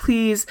 Oh,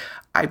 please,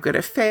 I'm going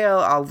to fail.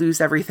 I'll lose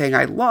everything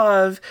I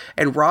love.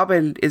 And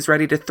Robin is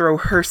ready to throw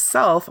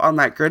herself on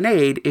that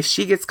grenade. If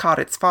she gets caught,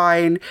 it's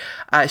fine.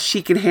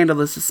 She can handle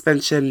the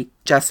suspension.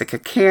 Jessica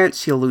can't.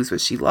 She'll lose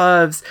what she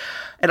loves.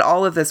 And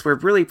all of this, we're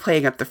really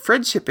playing up the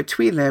friendship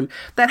between them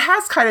that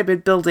has kind of been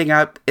building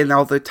up in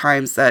all the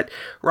times that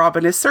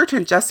Robin is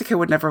certain Jessica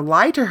would never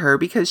lie to her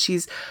because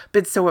she's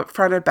been so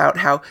upfront about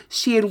how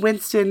she and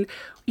Winston,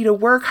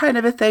 were kind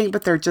of a thing,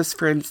 but they're just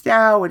friends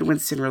now, and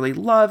Winston really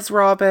loves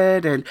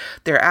Robin, and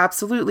they're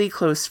absolutely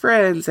close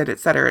friends, and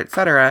et cetera, et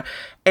cetera.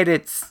 And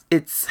it's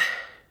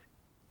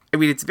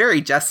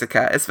very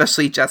Jessica,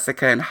 especially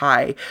Jessica and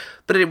High,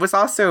 but it was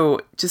also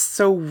just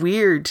so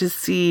weird to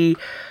see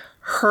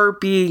her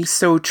being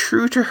so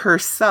true to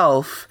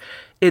herself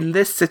in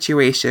this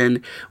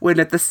situation, when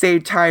at the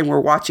same time we're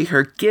watching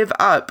her give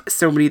up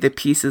so many of the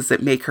pieces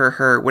that make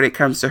her when it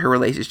comes to her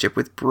relationship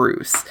with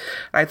Bruce.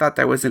 I thought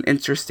that was an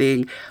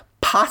interesting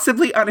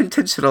possibly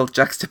unintentional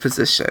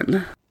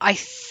juxtaposition. I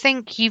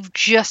think you've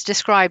just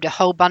described a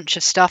whole bunch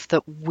of stuff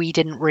that we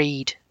didn't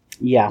read.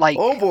 Yeah. Like,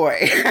 oh boy.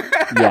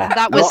 Yeah.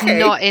 that was Okay.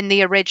 not in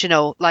the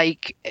original.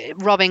 Like,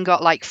 Robin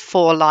got like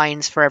 4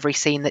 lines for every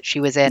scene that she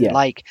was in. Yeah.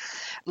 Like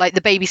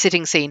the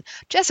babysitting scene.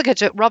 Jessica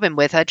took Robin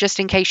with her just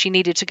in case she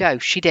needed to go.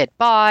 She did.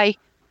 Bye.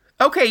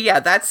 Okay, yeah,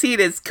 that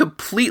scene is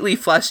completely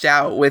fleshed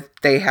out with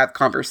they have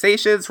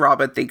conversations.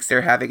 Robin thinks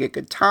they're having a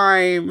good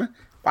time.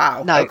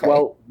 Wow. No. Okay.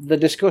 Well, the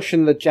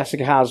discussion that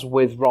Jessica has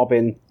with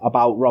Robin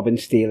about Robin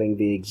stealing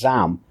the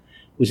exam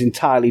was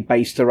entirely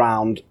based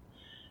around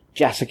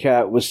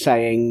Jessica was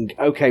saying,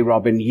 okay,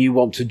 Robin, you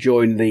want to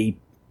join the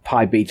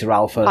Pi Beta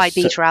Alpha. Pi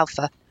Beta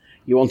Alpha.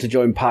 You want to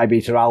join Pi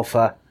Beta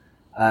Alpha,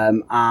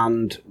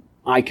 and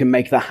I can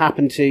make that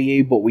happen to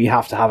you, but we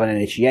have to have an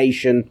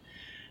initiation.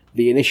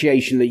 The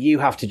initiation that you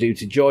have to do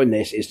to join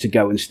this is to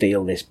go and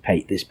steal this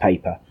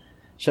paper.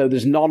 So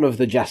there's none of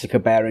the Jessica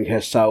baring her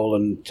soul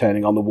and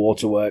turning on the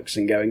waterworks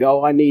and going,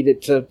 oh, I need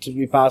it to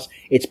be passed.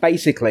 It's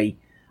basically,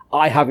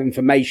 I have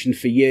information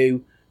for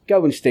you.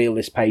 Go and steal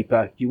this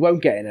paper. You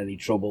won't get in any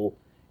trouble.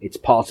 It's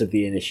part of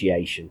the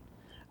initiation.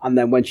 And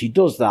then when she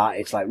does that,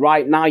 it's like,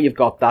 right, now you've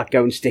got that.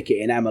 Go and stick it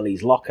in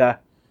Emily's locker.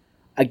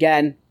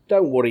 Again,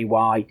 don't worry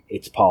why.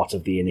 It's part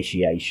of the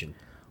initiation.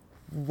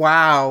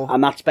 Wow.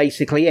 And that's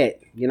basically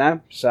it, you know?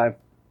 So,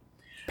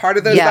 Part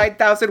of those Yeah.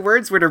 9,000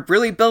 words were to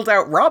really build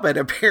out Robin,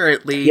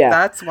 apparently. Yeah.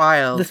 That's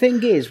wild. the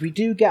thing is, we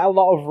do get a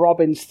lot of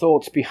Robin's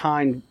thoughts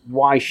behind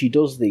why she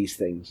does these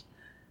things.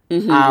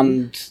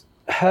 And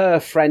her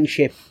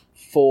friendship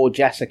for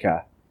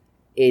Jessica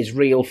is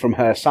real from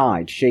her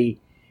side. She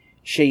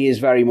is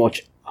very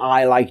much,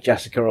 I like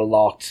Jessica a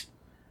lot,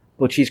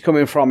 but she's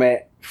coming from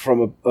it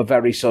from a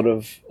very sort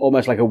of,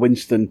 almost like a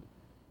Winston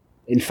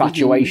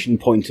infatuation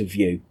point of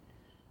view.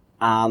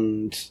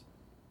 And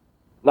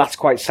that's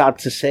quite sad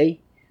to see.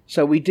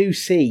 So we do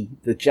see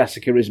that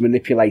Jessica is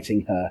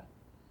manipulating her,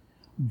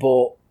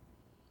 but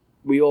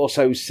we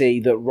also see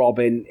that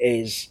Robin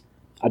is,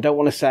 I don't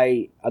want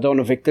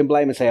to victim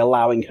blame and say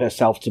allowing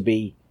herself to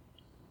be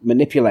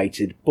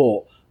manipulated,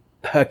 but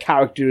her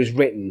character is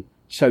written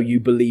so you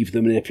believe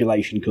the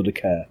manipulation could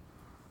occur.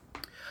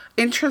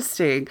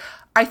 Interesting.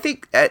 I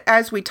think,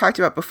 as we talked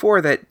about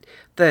before, that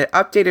the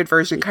updated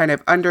version kind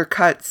of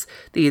undercuts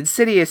the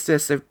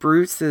insidiousness of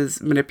Bruce's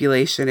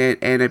manipulation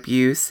and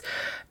abuse.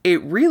 It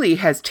really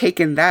has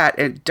taken that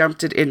and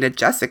dumped it into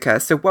Jessica.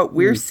 So what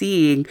we're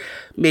seeing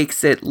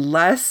makes it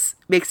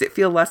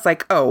feel less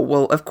like, oh,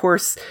 well, of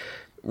course,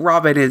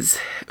 Robin is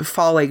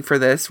falling for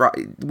this.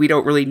 We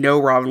don't really know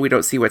Robin. We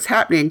don't see what's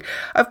happening.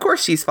 Of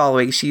course she's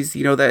following. She's,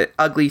 the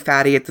ugly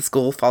fatty at the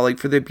school falling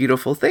for the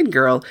beautiful thin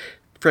girl.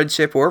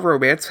 Friendship or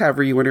romance,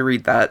 however you want to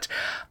read that.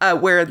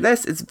 Where in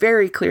this, it's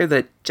very clear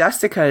that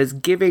Jessica is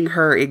giving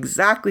her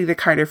exactly the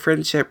kind of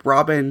friendship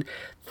Robin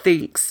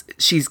thinks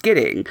she's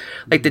getting.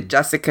 Like that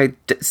Jessica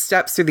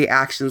steps through the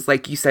actions,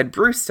 like you said,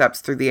 Bruce steps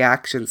through the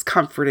actions,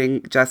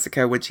 comforting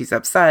Jessica when she's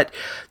upset.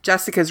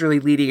 Jessica's really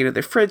leading into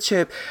the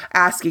friendship,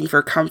 asking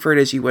for comfort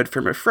as you would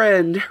from a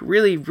friend,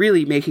 really,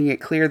 really making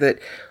it clear that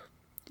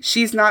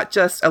she's not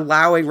just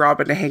allowing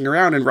Robin to hang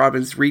around and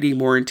Robin's reading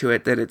more into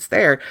it than it's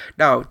there.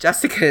 No,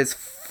 Jessica is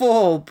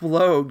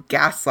full-blown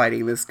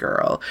gaslighting this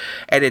girl.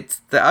 And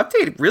the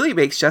update really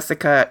makes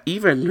Jessica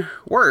even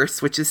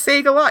worse, which is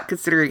saying a lot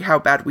considering how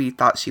bad we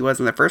thought she was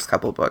in the first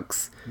couple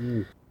books.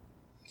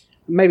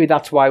 Maybe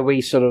that's why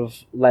we sort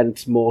of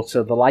lent more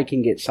to the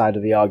liking it side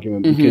of the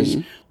argument, because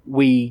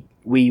we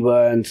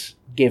weren't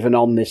given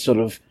on this sort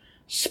of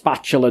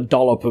spatula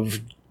dollop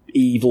of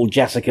evil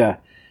Jessica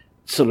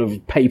sort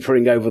of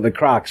papering over the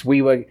cracks.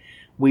 We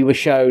were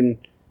shown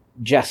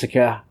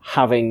Jessica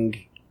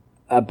having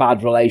a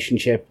bad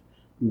relationship,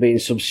 being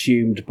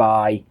subsumed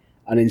by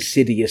an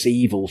insidious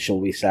evil, shall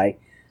we say,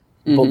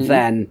 but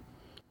then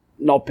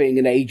not being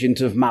an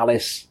agent of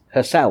malice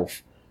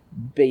herself,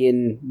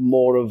 being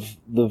more of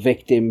the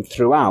victim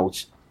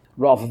throughout,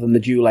 rather than the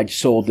dual-edged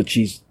sword that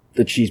she's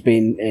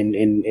been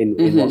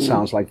in what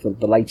sounds like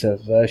the later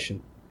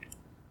version.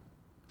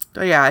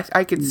 Oh yeah,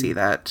 I can see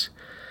that.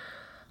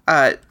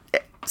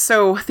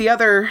 So the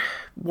other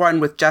one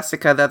with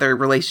Jessica, the other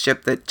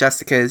relationship that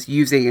Jessica is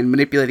using and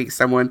manipulating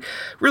someone,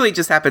 really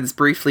just happens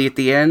briefly at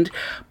the end.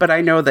 But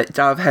I know that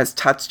Dove has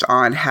touched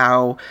on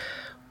how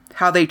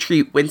they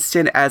treat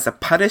Winston as a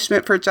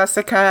punishment for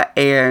Jessica,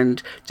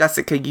 and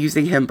Jessica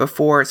using him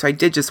before. So I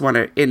did just want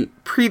to, in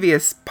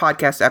previous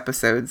podcast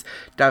episodes,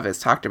 Dove has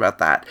talked about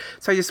that.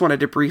 So I just wanted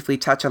to briefly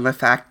touch on the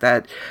fact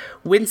that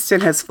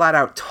Winston has flat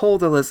out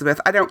told Elizabeth,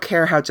 I don't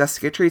care how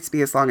Jessica treats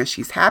me as long as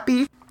she's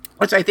happy,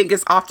 which I think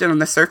is often on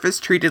the surface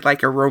treated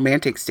like a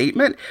romantic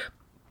statement,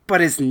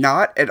 but is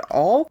not at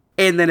all.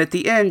 And then at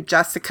the end,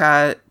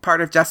 Jessica,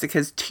 part of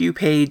Jessica's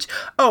 2-page,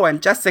 oh,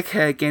 and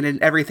Jessica again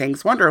and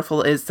everything's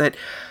wonderful, is that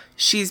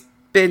she's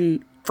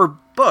been, for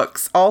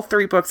books, all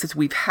 3 books that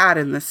we've had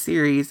in this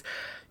series,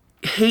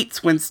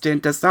 hates Winston,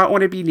 does not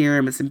want to be near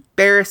him, is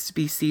embarrassed to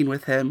be seen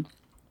with him.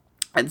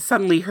 And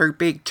suddenly her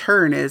big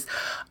turn is,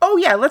 oh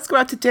yeah, let's go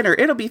out to dinner.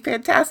 It'll be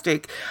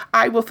fantastic.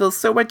 I will feel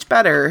so much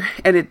better.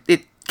 And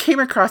it came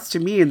across to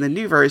me in the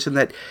new version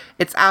that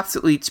it's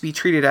absolutely to be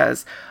treated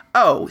as,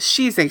 oh,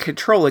 she's in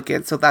control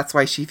again, so that's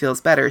why she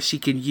feels better. She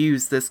can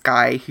use this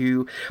guy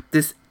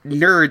this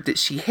nerd that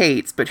she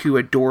hates but who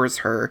adores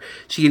her.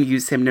 She can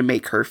use him to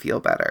make her feel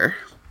better.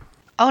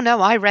 Oh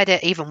no, I read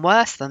it even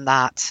worse than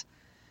that.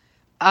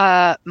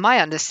 My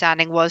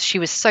understanding was she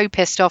was so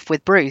pissed off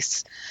with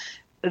Bruce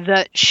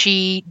that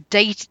she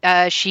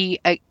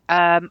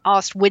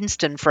asked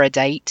Winston for a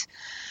date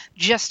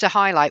just to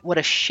highlight what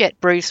a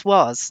shit Bruce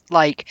was.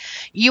 Like,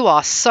 you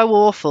are so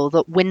awful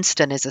that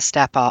Winston is a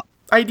step up.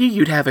 I knew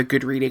you'd have a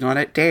good reading on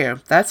it.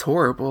 Damn, that's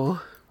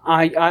horrible.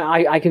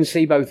 I can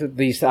see both of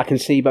these. I can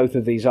see both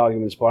of these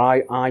arguments, but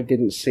I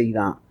didn't see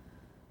that.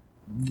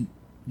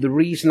 The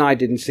reason I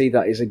didn't see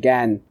that is,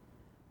 again,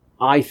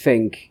 I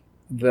think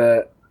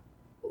that,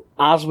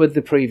 as with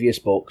the previous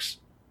books,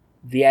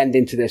 the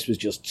ending to this was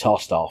just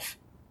tossed off.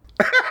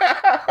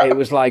 It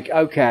was like,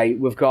 okay,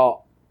 we've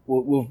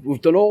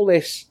done all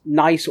this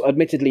nice,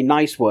 admittedly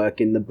nice work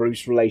in the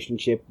Bruce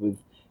relationship with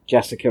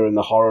Jessica and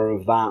the horror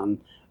of that and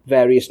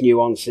various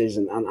nuances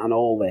and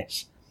all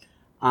this.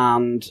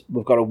 And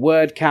we've got a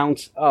word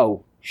count.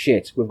 Oh,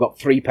 shit, we've got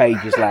 3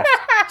 pages left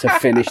to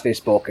finish this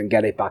book and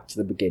get it back to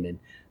the beginning.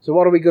 So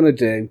what are we going to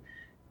do?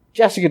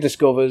 Jessica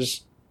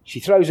discovers, she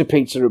throws a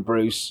pizza at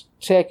Bruce.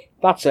 Tick,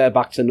 that's her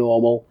back to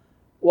normal.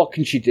 What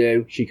can she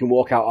do? She can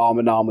walk out arm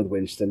in arm with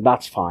Winston.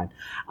 That's fine.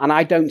 And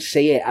I don't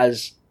see it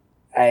as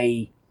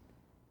a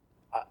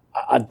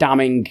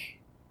damning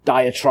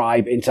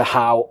diatribe into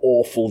how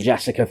awful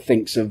Jessica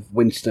thinks of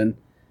Winston.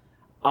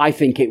 I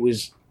think it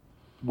was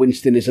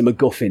Winston is a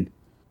MacGuffin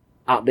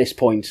at this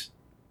point.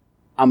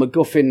 A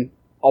MacGuffin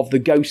of the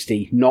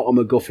ghostie, not a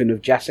MacGuffin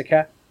of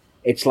Jessica.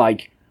 It's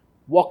like,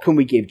 what can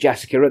we give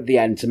Jessica at the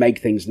end to make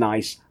things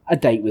nice? A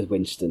date with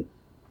Winston.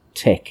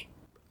 Tick.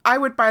 I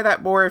would buy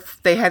that more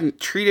if they hadn't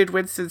treated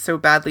Winston so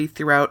badly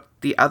throughout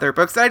the other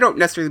books. I don't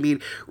necessarily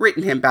mean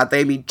written him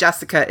badly. I mean,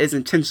 Jessica is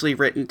intentionally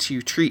written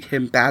to treat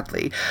him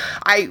badly.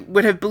 I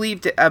would have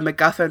believed a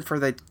MacGuffin for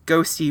the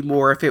ghostie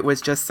more if it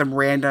was just some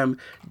random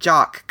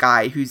jock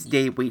guy whose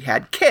name we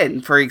had.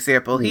 Ken, for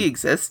example. He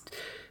exists.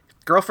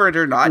 Girlfriend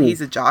or not, he's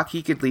a jock.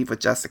 He could leave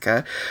with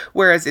Jessica.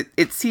 Whereas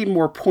it seemed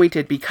more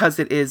pointed because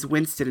it is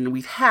Winston, and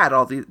we've had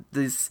all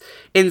this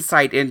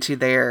insight into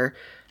their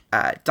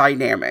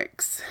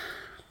dynamics.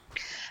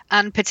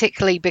 And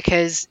particularly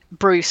because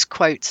Bruce,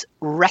 quotes,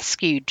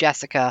 rescued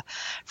Jessica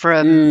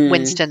from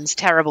Winston's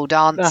terrible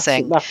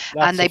dancing. That's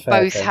and they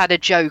both had a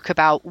joke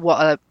about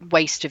what a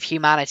waste of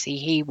humanity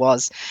he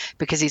was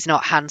because he's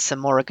not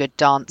handsome or a good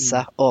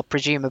dancer or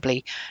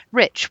presumably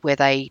rich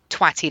with a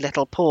twatty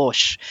little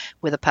Porsche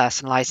with a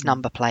personalised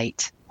number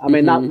plate. I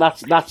mean,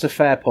 that's a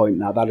fair point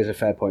now. That is a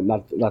fair point.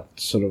 That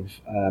sort of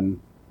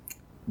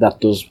that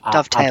does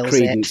add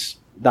credence.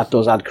 That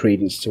does add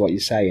credence to what you're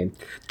saying.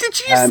 Did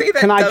you say that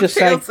can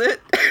dovetails it?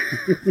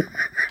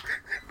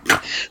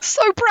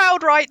 So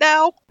proud right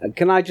now.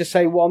 Can I just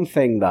say one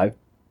thing, though?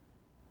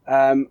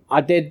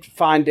 I did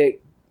find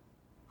it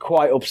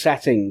quite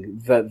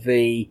upsetting that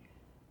the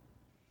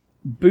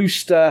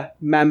booster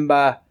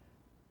member,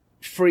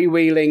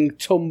 freewheeling,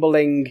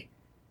 tumbling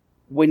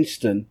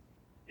Winston,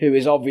 who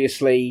is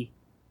obviously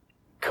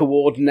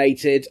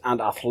coordinated and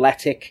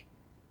athletic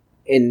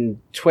in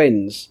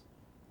Twins,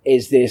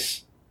 is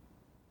this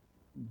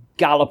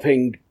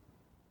galloping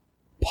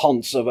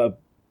ponce of a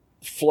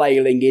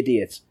flailing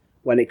idiot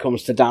when it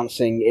comes to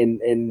dancing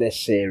in this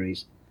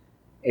series.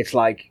 It's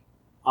like,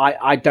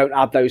 I don't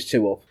add those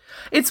two up.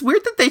 It's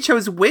weird that they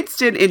chose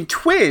Winston in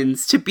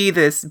Twins to be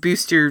this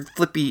booster,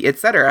 flippy,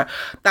 etc.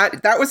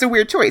 That was a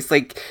weird choice.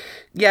 Like,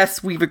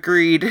 yes, we've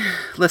agreed,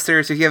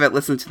 listeners, if you haven't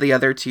listened to the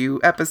other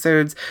 2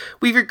 episodes,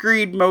 we've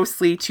agreed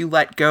mostly to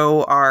let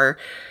go our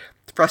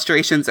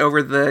frustrations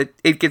over the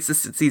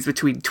inconsistencies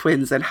between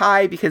Twins and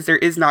High, because there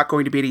is not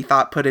going to be any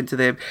thought put into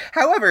them.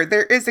 However,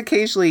 there is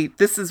occasionally,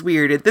 this is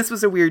weird, and this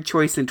was a weird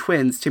choice in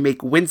Twins to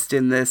make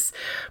Winston this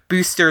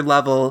booster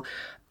level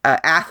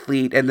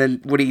athlete, and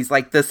then when he's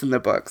like this in the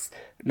books.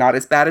 Not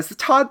as bad as the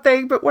Todd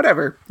thing, but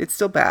whatever. It's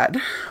still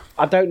bad.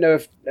 I don't know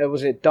if,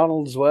 was it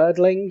Donald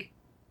Zwerdling?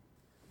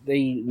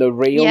 The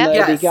real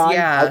nerdy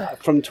guy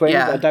from Twins?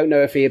 Yeah. I don't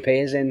know if he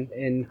appears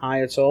in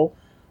High at all.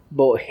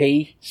 But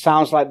he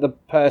sounds like the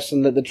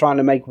person that they're trying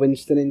to make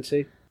Winston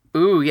into.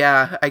 Ooh,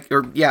 yeah.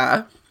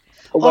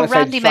 Or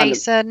Randy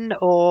Mason,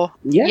 or...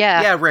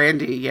 Yeah,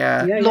 Randy,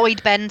 yeah.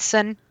 Lloyd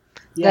Benson.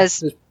 Yeah,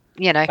 there's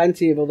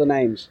plenty of other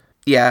names.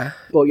 Yeah.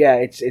 But yeah,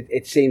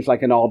 it seems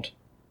like an odd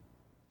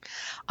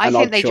I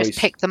think they just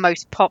picked the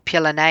most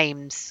popular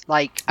names.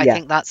 Like, I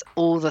think that's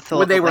all the thought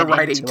when they were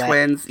writing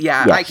Twins.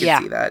 Yeah, I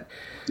can see that.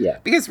 Yeah.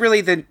 Because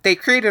really, they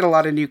created a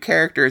lot of new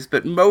characters,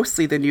 but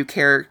mostly the new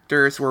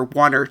characters were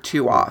 1 or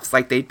 2 offs.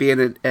 Like, they'd be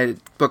in a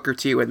book or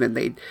 2, and then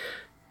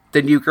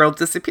the new girl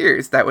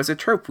disappears. That was a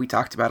trope we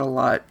talked about a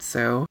lot,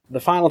 so... The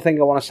final thing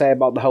I want to say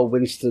about the whole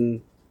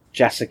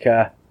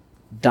Winston-Jessica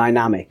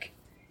dynamic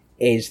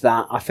is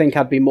that I think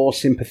I'd be more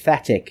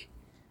sympathetic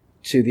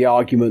to the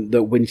argument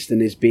that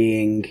Winston is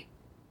being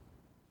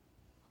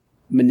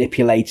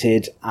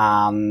manipulated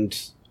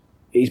and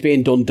he's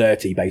being done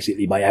dirty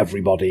basically by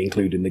everybody,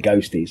 including the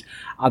ghosties.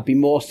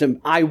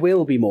 I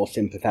will be more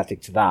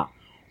sympathetic to that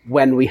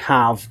when we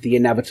have the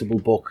inevitable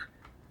book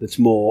that's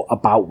more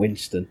about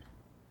Winston.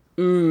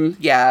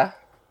 Yeah.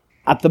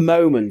 At the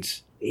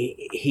moment,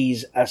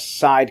 he's a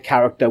side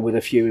character with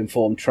a few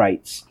informed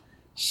traits.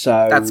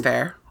 So That's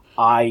fair.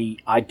 I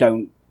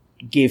don't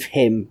give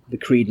him the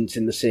credence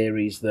in the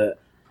series that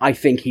I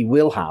think he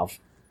will have,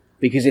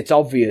 because it's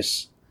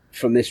obvious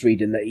from this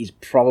reading that he's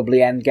probably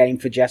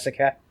endgame for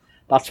Jessica.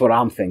 That's what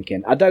I'm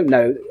thinking. I don't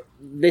know.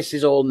 This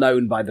is all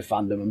known by the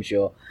fandom, I'm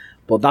sure.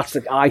 But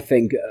I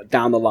think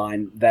down the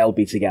line, they'll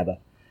be together.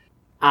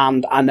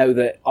 And I know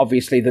that,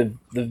 obviously, they've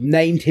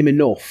named him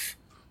enough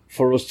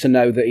for us to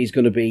know that he's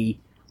going to be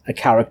a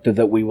character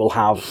that we will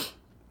have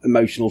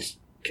emotional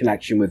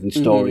connection with and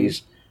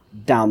stories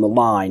down the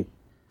line.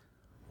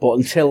 But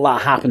until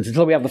that happens,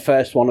 until we have the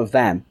first one of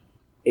them,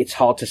 it's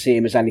hard to see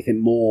him as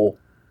anything more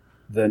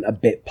than a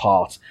bit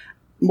part.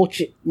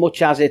 Much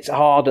as it's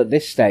hard at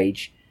this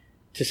stage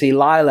to see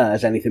Lila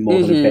as anything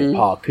more than a bit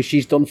part, because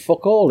she's done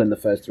fuck all in the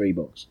first 3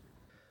 books.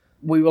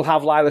 We will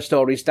have Lila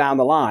stories down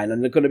the line,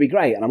 and they're going to be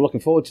great, and I'm looking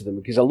forward to them,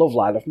 because I love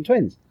Lila from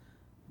Twins.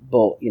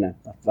 But,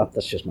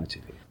 that's just my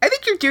 2 feet. I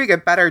think you're doing a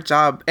better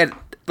job, and,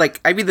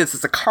 I mean this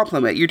is a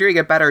compliment, you're doing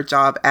a better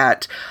job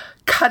at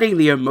cutting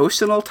the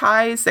emotional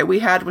ties that we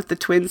had with the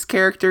Twins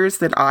characters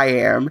than I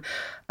am.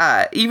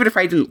 Even if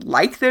I didn't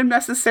like them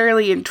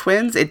necessarily in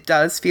Twins, it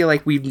does feel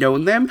like we've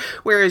known them.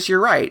 Whereas you're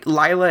right,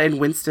 Lila and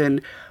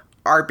Winston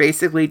are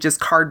basically just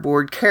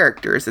cardboard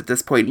characters at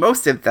this point.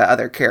 Most of the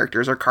other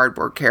characters are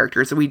cardboard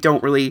characters, and we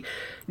don't really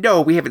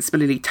know, we haven't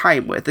spent any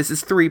time with. This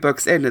is 3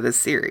 books into this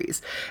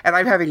series. And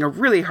I'm having a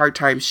really hard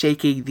time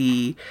shaking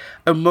the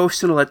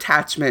emotional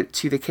attachment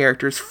to the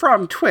characters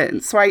from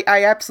Twins. So I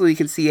absolutely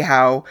can see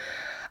how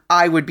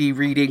I would be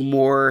reading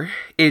more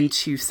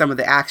into some of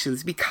the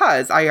actions,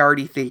 because I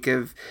already think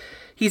of,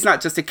 he's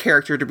not just a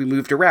character to be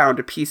moved around,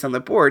 a piece on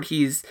the board.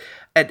 He's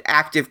an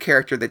active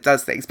character that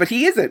does things, but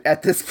he isn't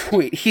at this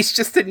point. He's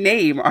just a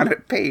name on a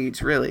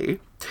page, really.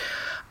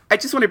 I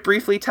just want to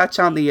briefly touch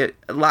on the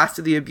last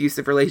of the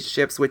abusive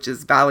relationships, which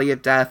is Valley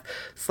of Death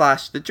 /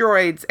 the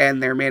Droids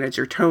and their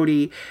manager,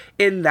 Tony,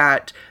 in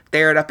that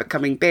they're an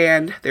up-and-coming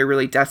band. They're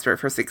really desperate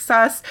for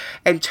success,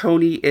 and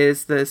Tony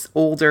is this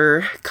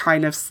older,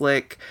 kind of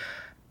slick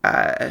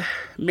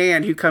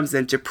man who comes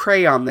in to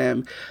prey on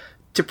them,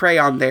 to prey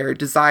on their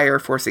desire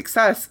for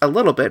success a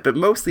little bit, but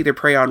mostly to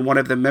prey on one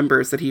of the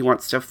members that he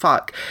wants to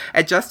fuck,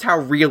 and just how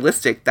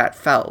realistic that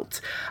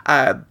felt.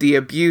 The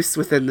abuse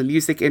within the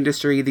music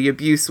industry, the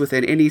abuse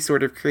within any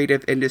sort of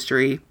creative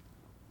industry,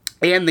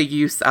 and the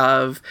use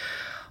of,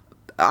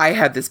 I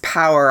have this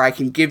power, I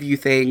can give you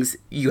things,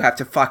 you have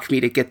to fuck me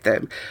to get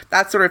them.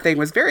 That sort of thing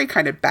was very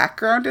kind of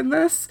background in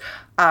this,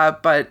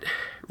 but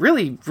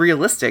really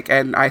realistic,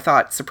 and I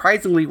thought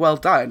surprisingly well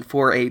done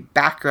for a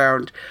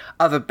background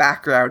of a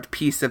background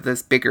piece of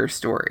this bigger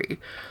story.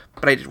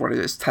 But I did want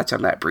to just touch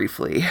on that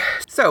briefly.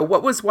 So,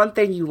 what was one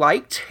thing you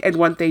liked and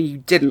one thing you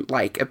didn't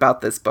like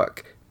about this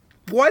book?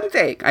 One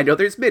thing. I know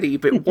there's many,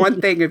 but one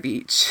thing of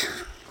each.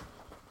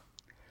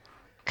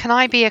 Can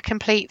I be a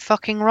complete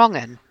fucking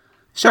wrong'un?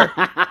 Sure.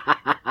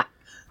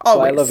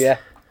 Always. I love you.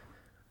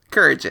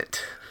 Encourage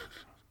it.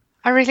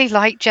 I really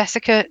like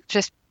Jessica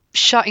just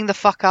shutting the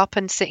fuck up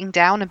and sitting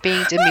down and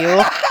being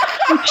demure.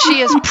 She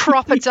has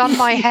proper done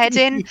my head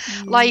in.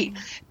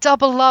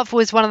 Double love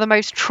was one of the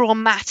most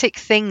traumatic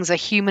things a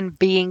human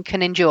being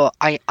can endure.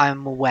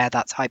 I'm aware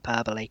that's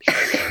hyperbole.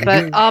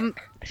 But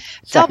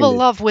Double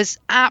love was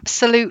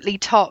absolutely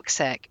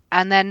toxic.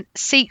 And then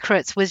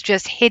Secrets was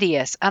just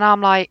hideous. And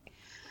I'm like,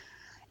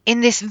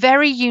 in this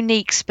very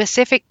unique,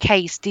 specific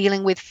case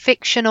dealing with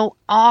fictional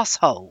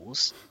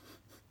assholes,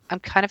 I'm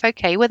kind of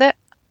okay with it.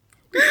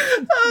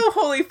 Oh,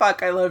 holy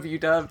fuck, I love you,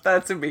 Dove.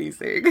 That's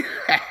amazing.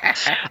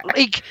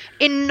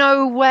 In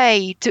no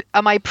way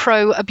am I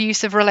pro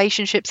abusive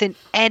relationships in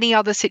any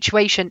other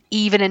situation,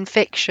 even in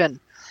fiction.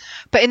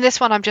 But in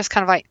this one, I'm just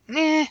kind of like,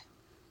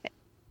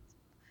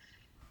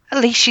 at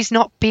least she's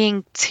not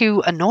being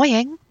too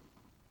annoying.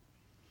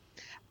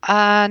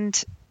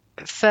 And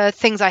for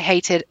things I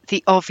hated,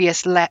 the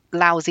obvious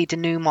lousy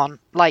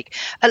denouement.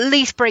 At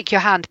least break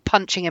your hand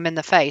punching him in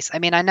the face. I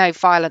mean, I know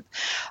violent.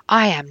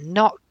 I am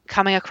not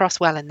coming across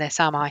well in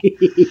this, am I?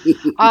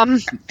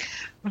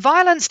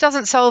 Violence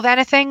doesn't solve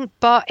anything,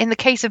 but in the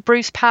case of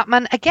Bruce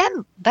Patman,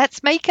 again,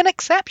 let's make an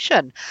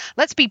exception.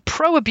 Let's be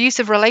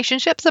pro-abusive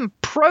relationships and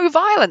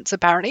pro-violence,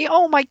 apparently.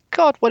 Oh my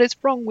god, what is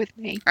wrong with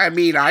me? I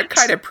mean, I'm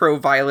kind of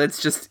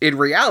pro-violence just in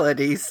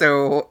reality,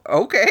 so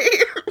okay.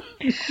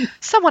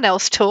 Someone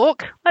else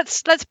talk.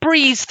 Let's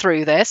breeze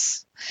through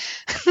this.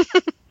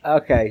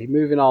 Okay,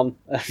 moving on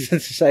to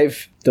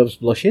save Dove's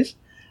blushes.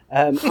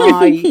 I'm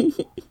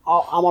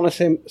on a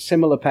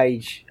similar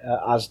page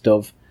as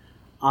Dove.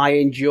 I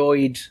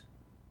enjoyed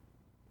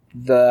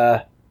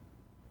the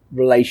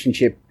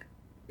relationship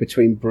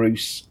between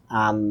Bruce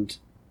and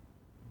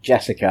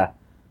Jessica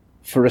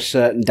for a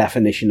certain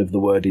definition of the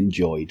word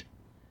enjoyed.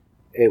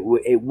 It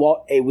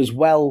was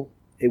well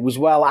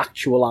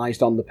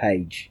actualized on the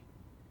page.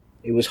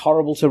 It was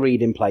horrible to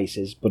read in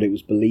places, but it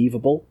was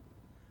believable,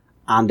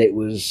 and it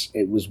was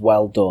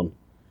well done.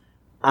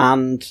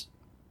 And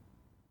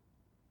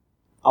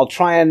I'll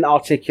try and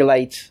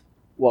articulate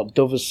what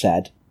Dove has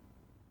said,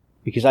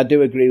 because I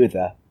do agree with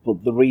her,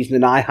 but the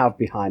reasoning I have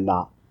behind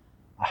that,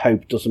 I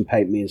hope doesn't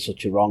paint me in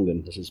such a wrong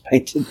un as it's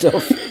painted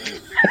Dove.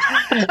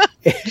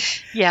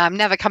 Yeah, I'm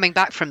never coming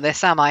back from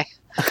this, am I?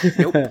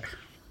 Nope.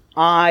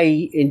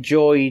 I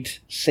enjoyed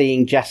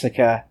seeing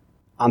Jessica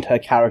and her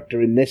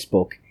character in this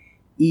book,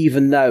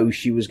 even though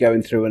she was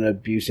going through an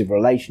abusive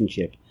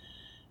relationship,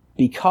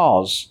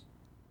 because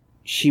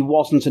she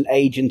wasn't an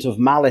agent of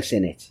malice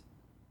in it.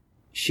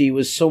 She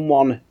was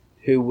someone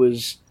who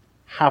was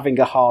having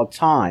a hard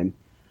time,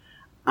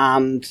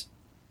 and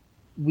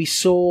we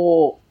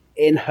saw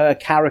in her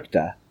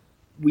character,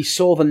 we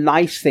saw the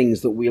nice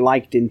things that we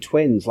liked in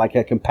twins, like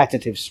her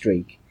competitive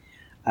streak,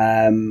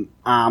 and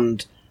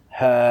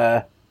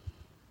her,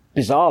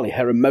 bizarrely,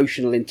 her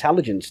emotional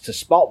intelligence to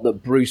spot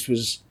that Bruce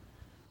was,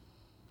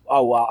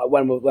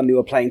 when they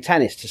were playing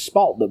tennis, to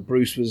spot that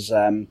Bruce was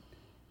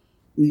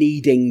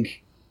needing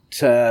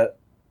to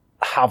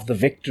have the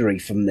victory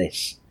from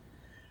this.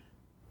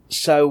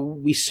 So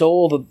we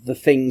saw the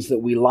things that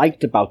we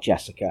liked about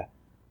Jessica,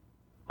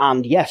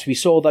 and yes, we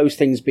saw those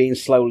things being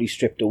slowly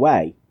stripped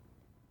away,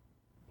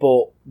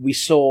 but we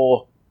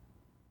saw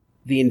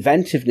the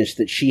inventiveness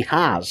that she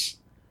has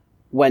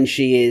when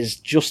she is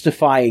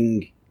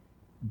justifying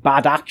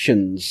bad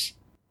actions,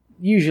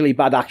 usually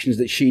bad actions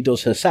that she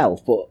does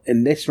herself, but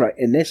in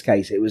this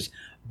case, it was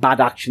bad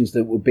actions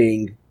that were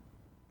being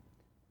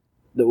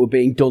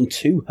done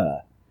to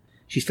her.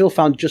 She still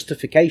found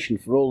justification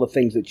for all the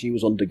things that she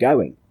was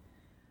undergoing.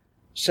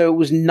 So it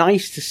was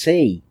nice to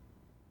see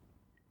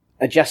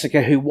a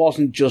Jessica who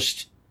wasn't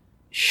just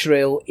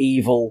shrill,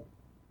 evil,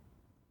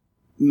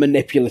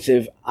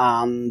 manipulative,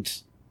 and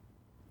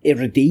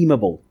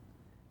irredeemable.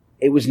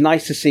 It was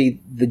nice to see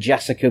the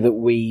Jessica that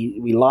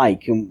we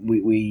like and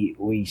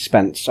we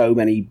spent so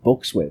many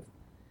books with,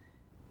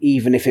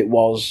 even if it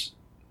was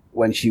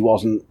when she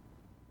wasn't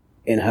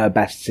in her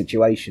best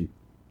situation.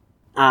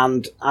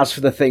 And as for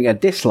the thing I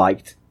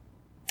disliked,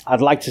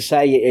 I'd like to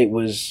say it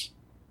was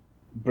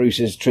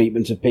Bruce's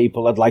treatment of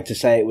people. I'd like to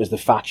say it was the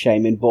fat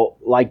shaming, but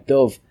like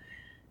Dove,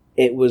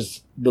 it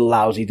was the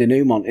lousy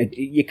denouement.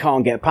 You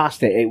can't get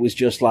past it. It was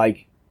just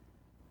like,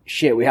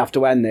 shit, we have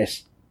to end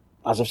this.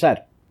 As I've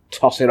said,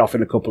 toss it off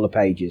in a couple of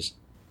pages.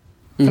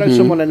 Throw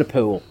someone in a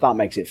pool, that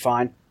makes it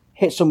fine.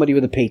 Hit somebody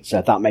with a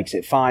pizza, that makes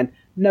it fine.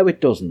 No, it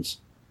doesn't.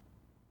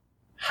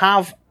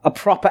 Have a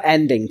proper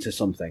ending to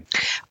something.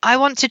 I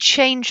want to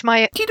change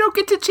my... You don't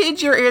get to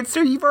change your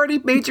answer. You've already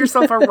made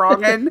yourself a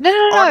wrong un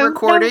on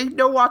recording.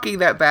 No walking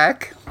that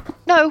back.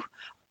 No,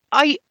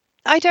 I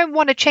don't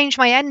want to change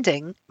my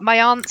ending, my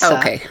answer.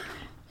 Okay.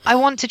 I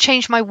want to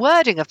change my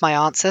wording of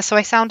my answer so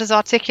I sound as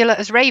articulate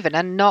as Raven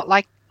and not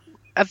like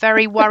a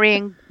very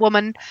worrying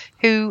woman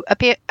who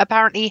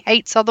apparently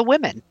hates other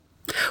women.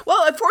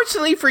 Well,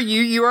 unfortunately for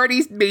you, you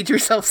already made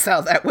yourself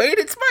sound that way, and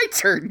it's my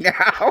turn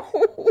now.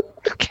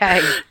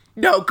 Okay.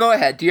 No, go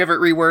ahead. Do you have it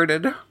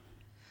reworded?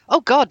 Oh,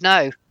 God,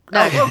 no.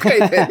 No. Oh, okay,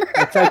 then.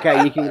 It's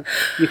okay.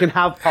 You can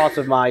have part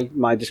of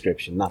my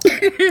description. That's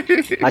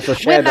I shall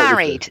share. We're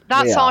married.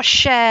 That's our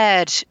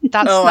shared.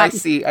 That's,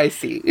 I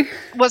see.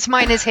 What's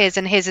mine is his,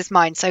 and his is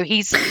mine. So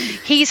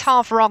he's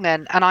half wrong,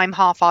 and I'm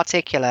half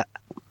articulate.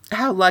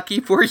 How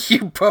lucky for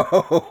you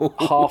both.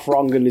 Half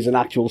wrong is an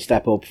actual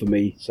step up for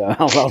me, so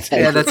I'll take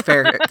it. Yeah, that's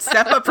fair.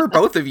 Step up for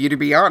both of you, to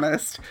be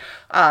honest.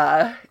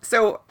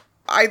 So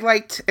I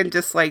liked and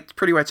disliked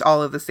pretty much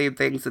all of the same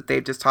things that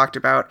they've just talked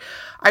about.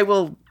 I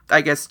will,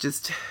 I guess,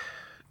 just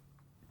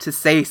to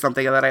say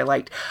something that I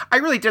liked. I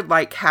really did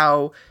like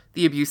how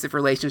the abusive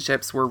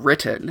relationships were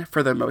written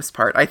for the most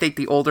part. I think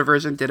the older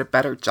version did a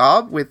better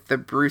job with the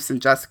Bruce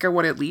and Jessica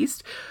one at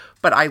least,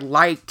 but I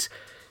liked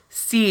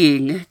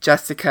seeing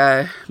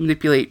Jessica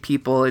manipulate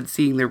people and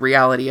seeing the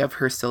reality of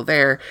her still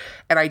there.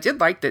 And I did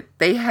like that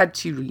they had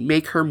to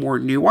make her more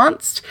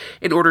nuanced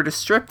in order to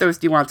strip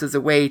those nuances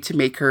away to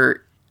make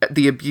her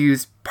the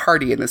abused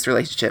party in this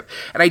relationship.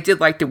 And I did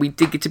like that we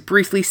did get to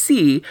briefly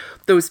see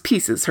those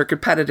pieces, her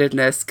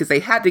competitiveness, because they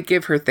had to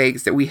give her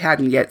things that we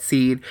hadn't yet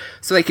seen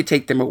so they could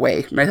take them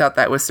away. And I thought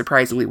that was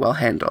surprisingly well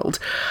handled.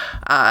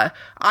 I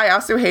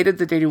also hated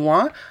the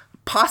denouement,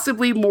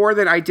 possibly more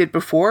than I did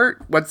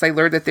before, once I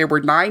learned that there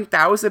were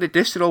 9,000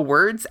 additional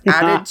words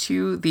added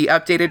to the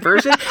updated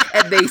version,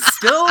 and they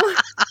still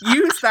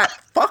use that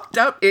fucked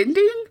up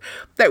ending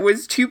that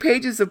was 2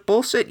 pages of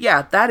bullshit.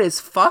 Yeah, that is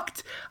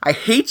fucked. I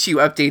hate you,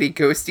 updating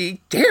Ghosty.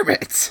 Damn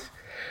it.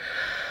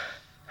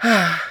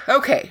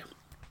 Okay.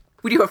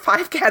 We do a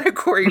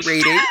 5-category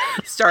rating,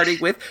 starting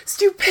with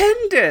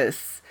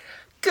stupendous,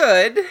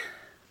 good,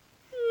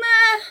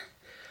 meh,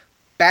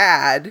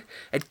 bad,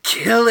 and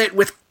kill it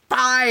with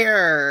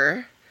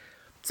fire.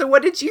 So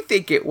what did you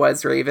think it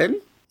was,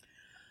 Raven?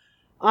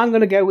 I'm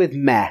going to go with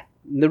meh.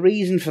 The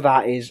reason for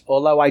that is,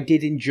 although I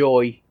did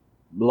enjoy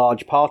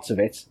large parts of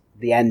it,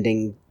 the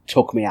ending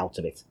took me out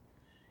of it.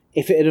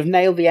 If it had have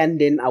nailed the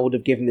ending, I would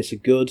have given this a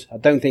good. I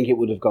don't think it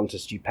would have gone to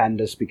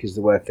stupendous because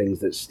there were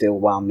things that still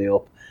wound me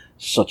up,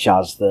 such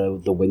as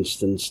the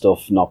Winston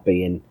stuff not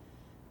being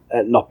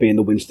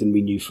the Winston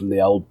we knew from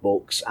the old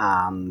books,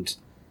 and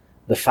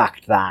the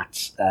fact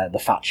that the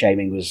fat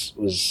shaming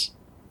was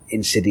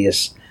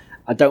insidious.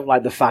 I don't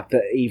like the fact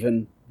that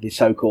even the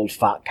so-called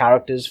fat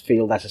characters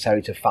feel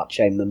necessary to fat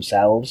shame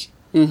themselves,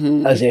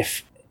 as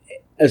if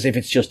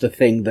it's just a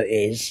thing that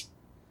is.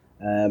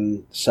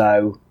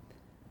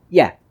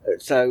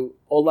 So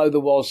although there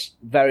was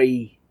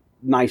very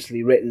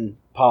nicely written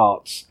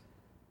parts,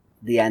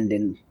 the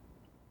ending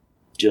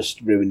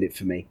just ruined it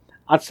for me.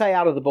 I'd say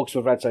out of the books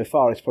we've read so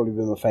far, it's probably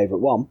been my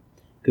favourite one,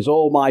 because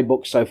all my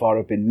books so far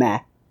have been meh,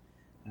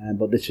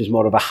 but this was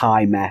more of a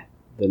high meh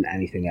than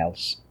anything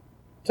else.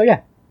 So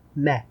yeah,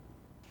 meh.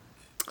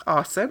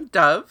 Awesome.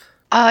 Dove?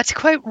 To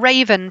quote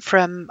Raven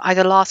from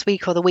either last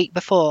week or the week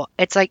before,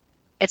 it's like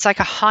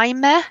a high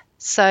meh,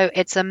 so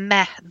it's a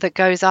meh that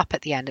goes up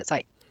at the end. It's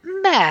like,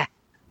 meh.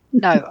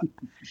 No,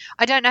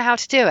 I don't know how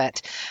to do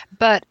it,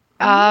 but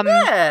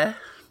Meh.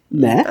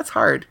 That's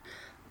hard.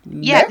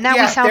 Yeah, now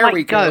we sound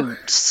like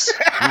goats.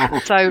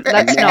 So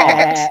let's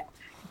not.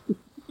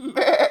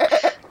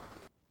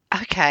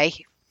 Okay,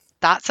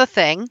 that's a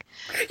thing.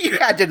 You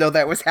had to know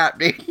that was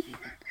happening.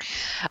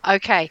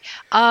 Okay,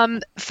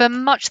 for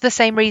much the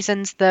same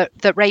reasons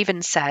that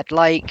Raven said,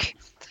 like,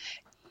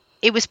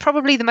 it was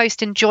probably the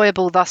most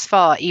enjoyable thus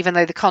far, even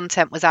though the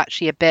content was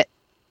actually a bit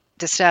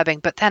disturbing.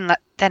 But then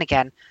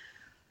again,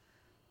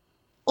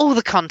 all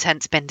the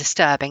content's been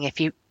disturbing if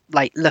you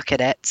look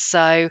at it.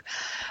 So,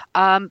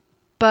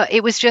 but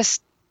it was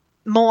just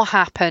more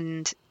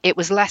happened. It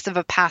was less of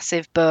a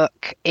passive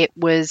book. It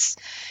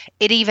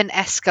even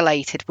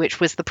escalated,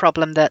 which was the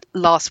problem that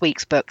last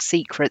week's book,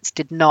 Secrets,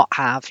 did not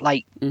have.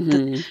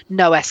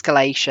 No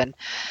escalation.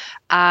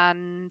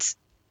 And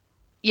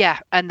yeah,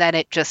 and then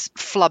it just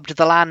flubbed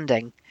the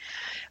landing.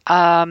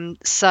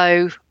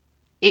 So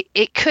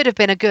it could have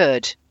been a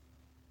good,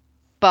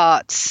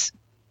 but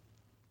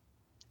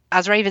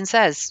as Raven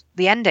says,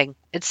 the ending,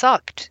 it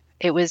sucked.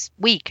 It was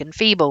weak and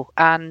feeble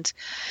and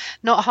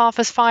not half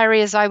as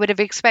fiery as I would have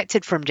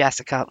expected from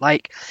Jessica.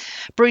 Like,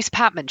 Bruce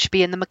Patman should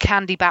be in the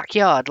McCandy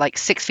backyard,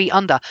 6 feet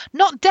under.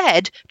 Not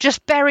dead,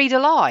 just buried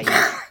alive.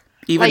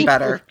 Even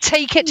better.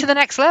 Take it to the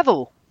next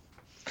level.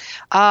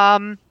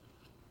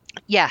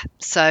 Yeah,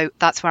 so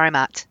that's where I'm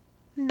at.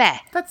 Meh.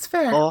 That's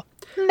fair. Or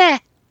meh.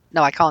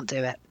 No, I can't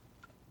do it.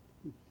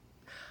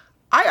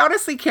 I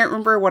honestly can't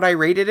remember what I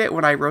rated it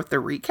when I wrote the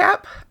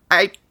recap.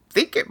 I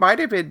think it might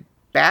have been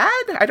bad.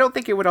 I don't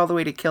think it went all the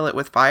way to kill it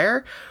with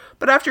fire.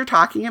 But after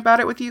talking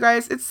about it with you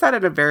guys, it's set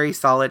at a very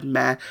solid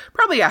meh.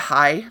 Probably a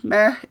high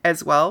meh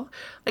as well.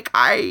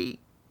 I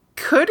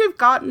could have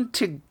gotten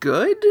to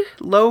good,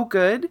 low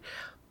good,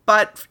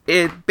 but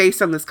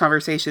based on this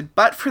conversation,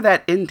 but for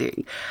that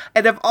ending.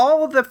 And of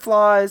all of the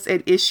flaws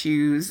and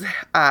issues,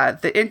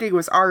 the ending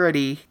was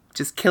already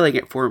just killing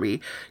it for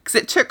me. Because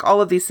it took all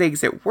of these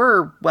things that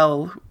were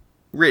well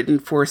written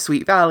for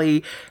Sweet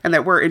Valley and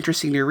that were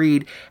interesting to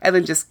read, and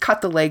then just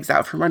cut the legs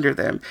out from under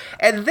them.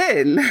 And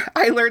then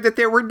I learned that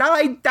there were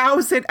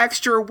 9,000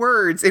 extra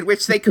words in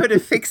which they could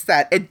have fixed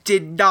that and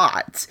did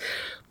not.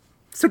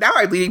 So now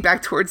I'm leaning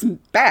back towards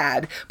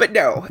bad. But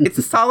no, it's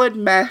a solid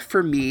meh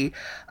for me.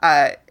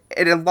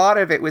 And a lot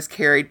of it was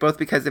carried both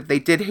because they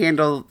did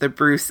handle the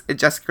Bruce and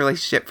Jessica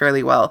relationship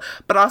fairly well,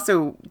 but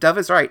also Dove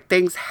is right.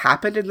 Things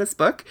happened in this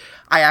book.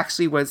 I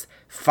actually was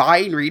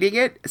fine reading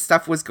it.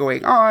 Stuff was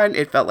going on.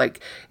 It felt like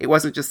it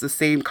wasn't just the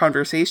same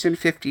conversation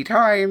 50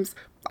 times.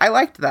 I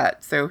liked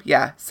that. So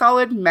yeah,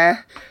 solid meh.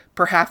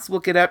 Perhaps we'll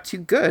get up to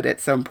good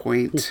at some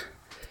point.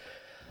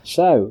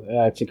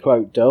 So, to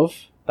quote Dove,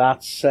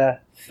 that's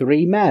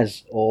 3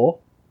 mehs, or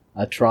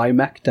a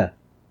trimecta.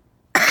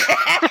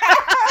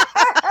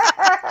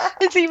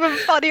 It's even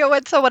funnier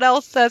when someone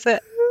else says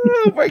it.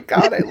 Oh my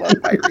god, I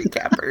love my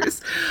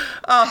recappers.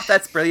 Oh,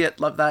 that's brilliant.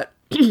 Love that.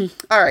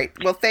 All right.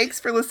 Well, thanks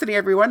for listening,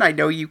 everyone. I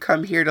know you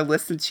come here to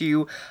listen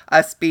to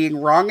us being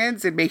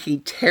wrong'uns and making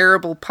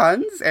terrible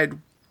puns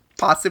and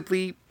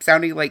possibly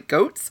sounding like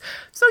goats.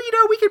 So,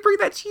 we can bring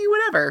that to you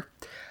whenever.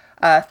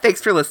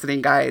 Thanks for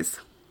listening, guys.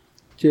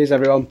 Cheers,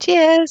 everyone.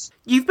 Cheers.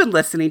 You've been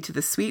listening to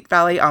the Sweet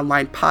Valley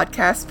Online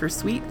podcast for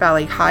Sweet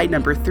Valley High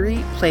number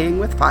 3, Playing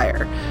with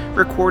Fire,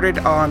 recorded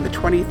on the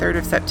 23rd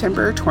of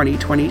September,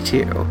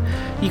 2022.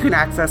 You can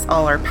access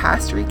all our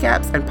past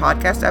recaps and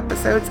podcast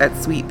episodes at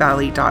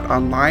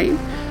sweetvalley.online.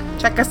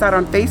 Check us out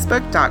on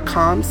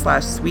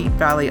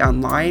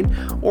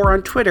facebook.com/sweetvalleyonline or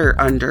on Twitter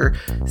under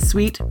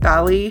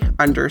sweetvalley_,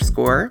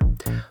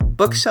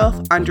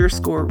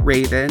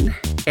 bookshelf_Raven,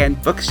 and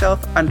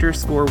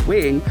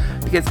bookshelf_Wing,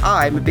 because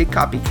I'm a big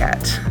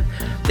copycat.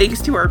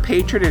 Thanks to our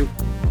patron and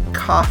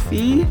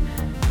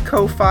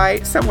Ko-Fi,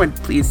 someone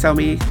please tell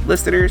me,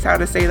 listeners, how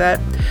to say that,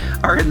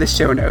 are in the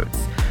show notes.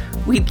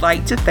 We'd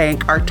like to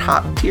thank our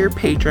top tier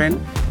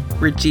patron,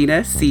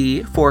 Regina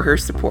C., for her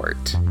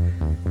support.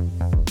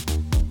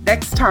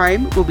 Next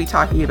time, we'll be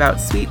talking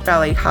about Sweet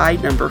Valley High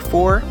number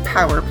 4,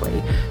 Power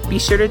Play. Be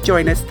sure to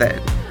join us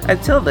then.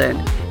 Until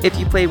then, If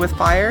you play with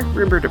fire,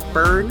 remember to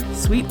burn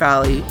Sweet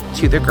Valley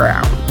to the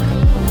ground.